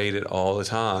just raid it all the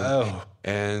time. Oh.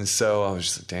 And so I was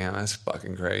just like, damn, that's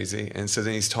fucking crazy. And so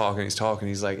then he's talking.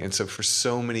 He's like, and so for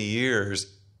so many years,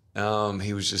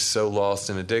 he was just so lost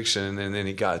in addiction. And then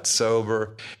he got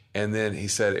sober. And then he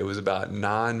said it was about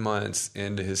 9 months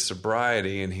into his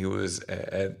sobriety, and he was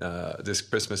at this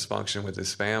Christmas function with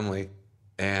his family.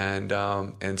 And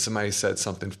somebody said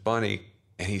something funny.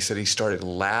 And he said he started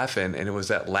laughing, and it was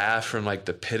that laugh from like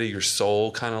the pit of your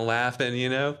soul kind of laughing, you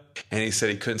know? And he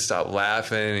said he couldn't stop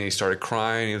laughing, and he started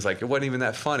crying. He was like, it wasn't even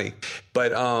that funny.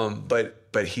 But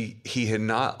he had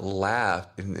not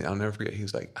laughed, and I'll never forget, he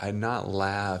was like, I had not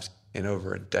laughed in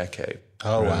over a decade.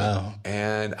 Oh, wow.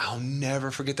 And I'll never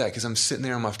forget that, because I'm sitting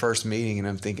there on my first meeting, and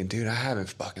I'm thinking, dude, I haven't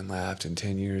fucking laughed in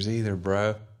 10 years either,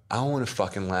 bro. I want to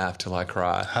fucking laugh till I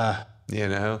cry. Huh. You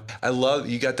know, I love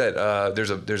you got that.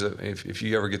 There's a if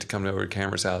you ever get to come over to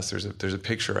Cameron's house, there's a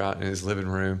picture out in his living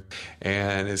room,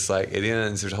 and it's like it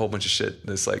ends. There's a whole bunch of shit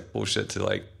that's like bullshit to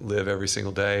like live every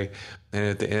single day, and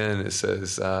at the end it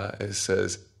says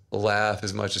laugh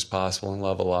as much as possible and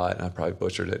love a lot. And I probably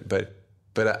butchered it, but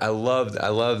I love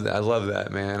that,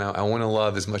 man. I want to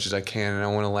love as much as I can, and I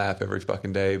want to laugh every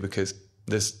fucking day, because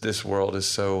this world is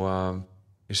so.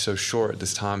 It's so short.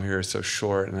 This time here is so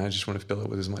short, and I just want to fill it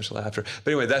with as much laughter.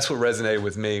 But anyway, that's what resonated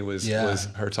with me was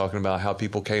her talking about how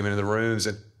people came into the rooms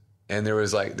and there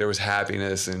was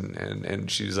happiness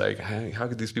and she was like, hey, how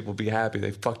could these people be happy?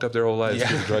 They fucked up their whole lives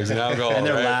with drugs and alcohol, and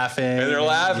they're right? laughing, and they're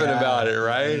laughing about it,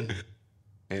 right?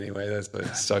 Anyway, that's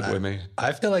what stuck with me.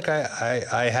 I feel like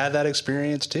I had that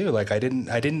experience too. Like I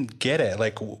didn't get it.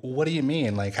 Like, what do you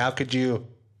mean? Like, how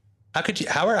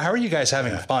are you guys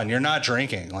having fun? You're not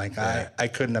drinking. Like I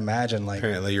couldn't imagine. Like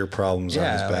apparently your problems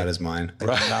aren't as bad as mine.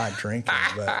 Right. Not drinking,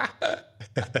 but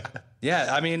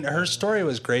yeah, I mean, her story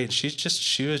was great. She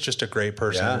was just a great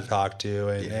person to talk to,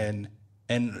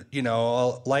 and you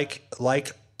know, like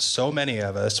so many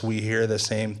of us, we hear the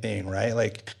same thing, right?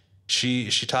 Like she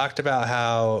talked about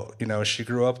how, you know, she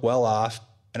grew up well off,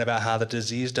 and about how the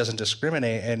disease doesn't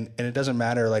discriminate, and it doesn't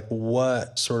matter like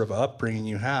what sort of upbringing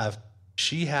you have.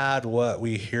 She had what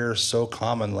we hear so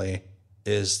commonly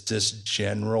is this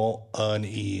general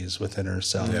unease within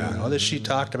herself. Yeah. You know, that she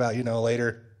talked about, you know,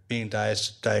 later being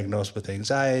diagnosed with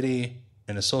anxiety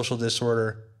and a social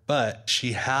disorder, but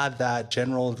she had that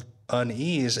general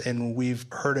unease, and we've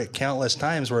heard it countless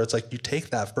times where it's like you take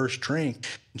that first drink,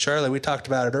 and Charlie, we talked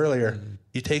about it earlier.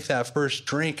 You take that first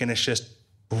drink, and it's just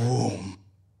boom.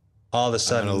 All of a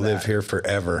sudden, I'm gonna live here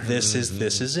forever. This is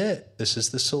it. This is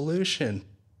the solution.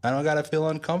 I don't got to feel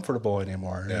uncomfortable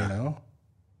anymore, you know?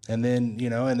 And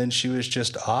then she was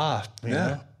just off, you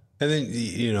know? And then,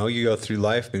 you know, you go through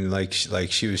life and like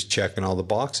she was checking all the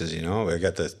boxes, you know, I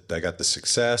got the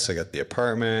success, I got the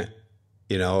apartment,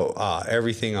 you know,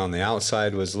 everything on the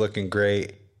outside was looking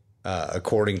great,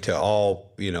 according to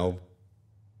all, you know,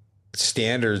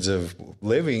 standards of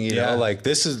living, you know, like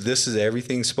this is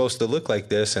everything's supposed to look like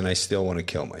this. And I still want to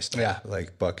kill myself. Yeah.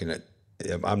 Like fucking it.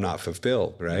 I'm not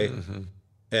fulfilled. Right. Mm-hmm.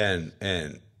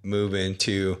 And move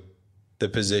into the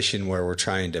position where we're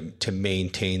trying to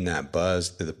maintain that buzz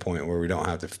to the point where we don't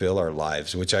have to fill our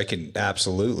lives, which I can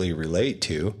absolutely relate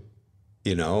to,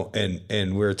 you know, and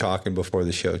we were talking before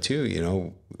the show too, you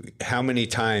know, how many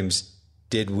times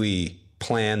did we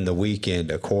plan the weekend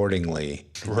accordingly?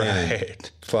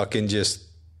 Right. Fucking just,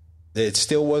 it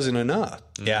still wasn't enough.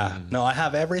 Yeah. No, I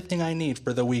have everything I need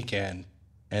for the weekend.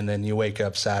 And then you wake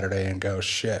up Saturday and go,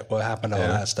 shit, what happened to all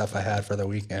that stuff I had for the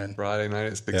weekend? Friday night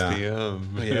at 6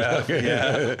 p.m.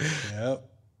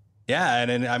 Yeah.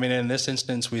 And in this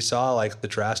instance, we saw like the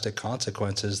drastic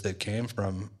consequences that came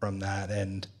from that.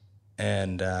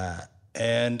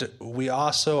 And we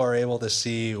also are able to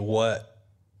see what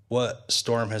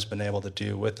Storme has been able to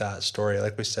do with that story.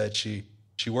 Like we said, she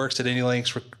works at Any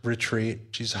Lengths Retreat.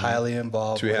 She's highly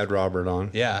involved. So we had Robert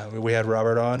on. Yeah, we had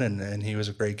Robert on, and he was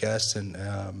a great guest.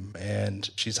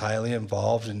 And she's highly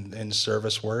involved in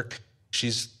service work.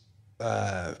 She's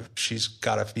got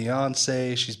a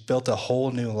fiance. She's built a whole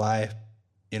new life,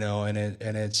 you know. And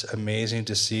it's amazing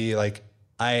to see. Like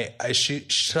she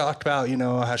talked about, you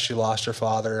know, how she lost her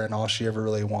father, and all she ever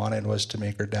really wanted was to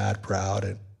make her dad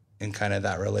proud, and kind of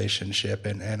that relationship.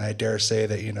 And I dare say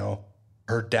that, you know,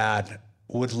 her dad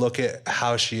would look at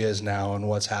how she is now and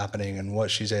what's happening and what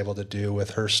she's able to do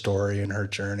with her story and her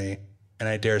journey. And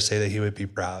I dare say that he would be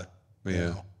proud. Yeah. You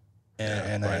know?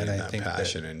 And I think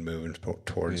passion and moving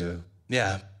towards it.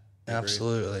 Yeah,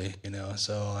 absolutely. You know,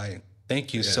 so I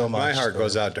thank you so much. My heart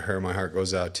goes out to her. My heart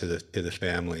goes out to the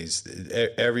families,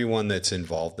 everyone that's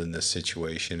involved in this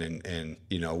situation. And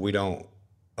you know, we don't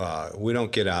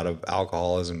get out of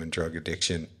alcoholism and drug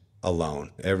addiction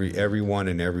alone. Everyone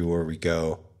and everywhere we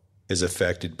go is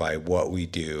affected by what we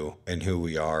do and who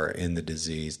we are in the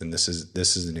disease. And this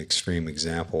is an extreme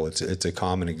example. It's a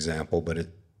common example, but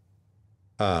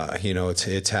you know,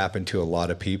 it's happened to a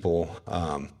lot of people.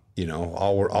 You know,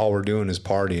 all we're doing is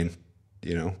partying.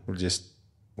 You know,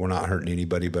 we're not hurting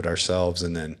anybody but ourselves.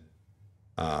 And then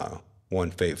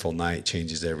one fateful night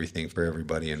changes everything for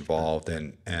everybody involved.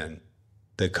 And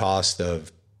the cost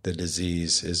of the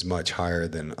disease is much higher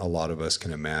than a lot of us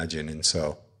can imagine. And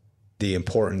so the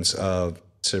importance of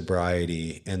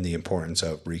sobriety and the importance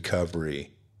of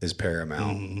recovery is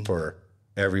paramount for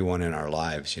everyone in our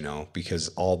lives, you know, because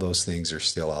all those things are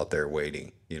still out there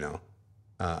waiting, you know.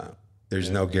 There's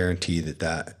no guarantee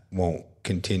that won't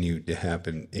continue to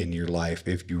happen in your life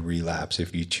if you relapse,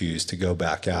 if you choose to go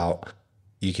back out.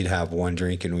 You could have one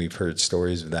drink, and we've heard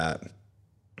stories of that.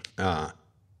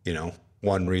 You know,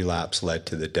 one relapse led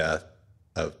to the death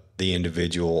of the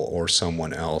individual or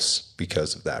someone else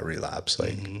because of that relapse.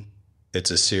 Like,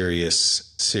 it's a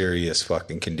serious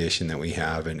fucking condition that we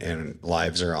have, and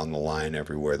lives are on the line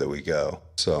everywhere that we go.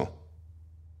 So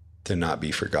to not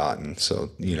be forgotten.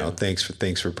 So, you know, thanks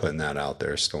for putting that out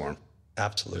there, Storm.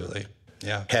 Absolutely.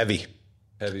 Yeah. Heavy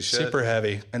Heavy shit. Super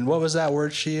heavy. And what was that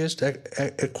word she used?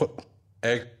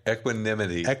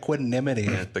 Equanimity. Equanimity.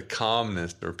 Yeah, the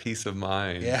calmness or peace of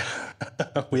mind. Yeah.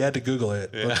 We had to Google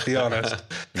it. Let's be honest.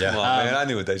 Come on, man. I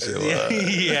knew what that shit was.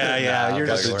 Yeah. You're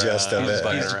just the gist of it.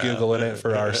 He's Googling it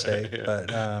for our sake.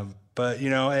 But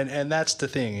you know, and that's the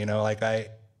thing, you know, like I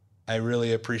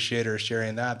really appreciate her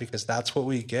sharing that, because that's what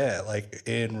we get like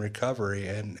in recovery.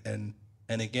 And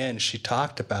again, she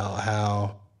talked about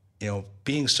how, you know,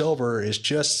 being sober is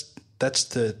just, that's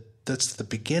the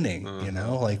beginning, you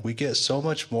know, like we get so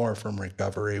much more from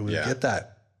recovery. We get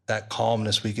that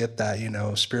calmness, we get that, you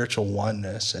know, spiritual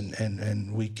oneness,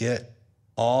 and we get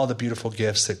all the beautiful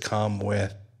gifts that come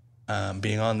with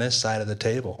being on this side of the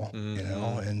table, you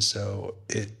know? And so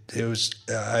it was,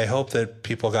 I hope that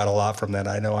people got a lot from that.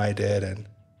 I know I did.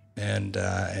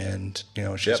 And you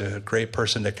know, she's a great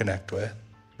person to connect with.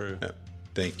 True. Yep.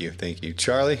 Thank you.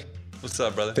 Charlie, what's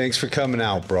up, brother? thanks for coming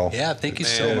out, bro. Yeah. Thank you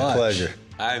so It's much. a pleasure.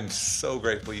 I'm so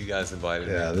grateful you guys invited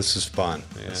me. Yeah, this was fun.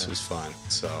 Yeah. This was fun.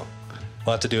 So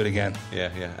We'll have to do it again.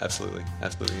 Yeah, absolutely.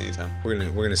 Absolutely, anytime. we're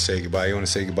gonna say goodbye. You want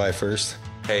to say goodbye first?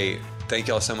 Hey, thank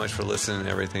y'all so much for listening to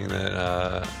everything that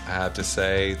I have to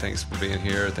say. Thanks for being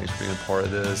here. Thanks for being a part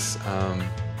of this.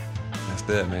 That's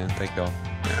it, man. Thank y'all.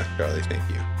 Yeah, Charlie, thank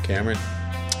you. Cameron,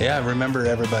 Yeah. Remember,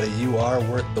 everybody, you are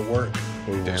worth the work.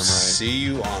 we will Damn right. see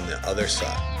you on the other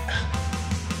side.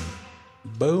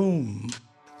 Boom.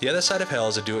 The Other Side of Hell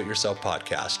is a do-it-yourself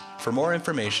podcast. For more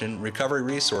information, recovery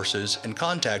resources, and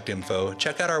contact info,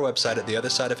 check out our website at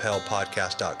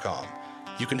theothersideofhellpodcast.com.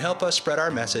 You can help us spread our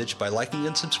message by liking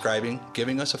and subscribing,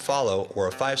 giving us a follow, or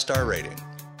a 5-star rating.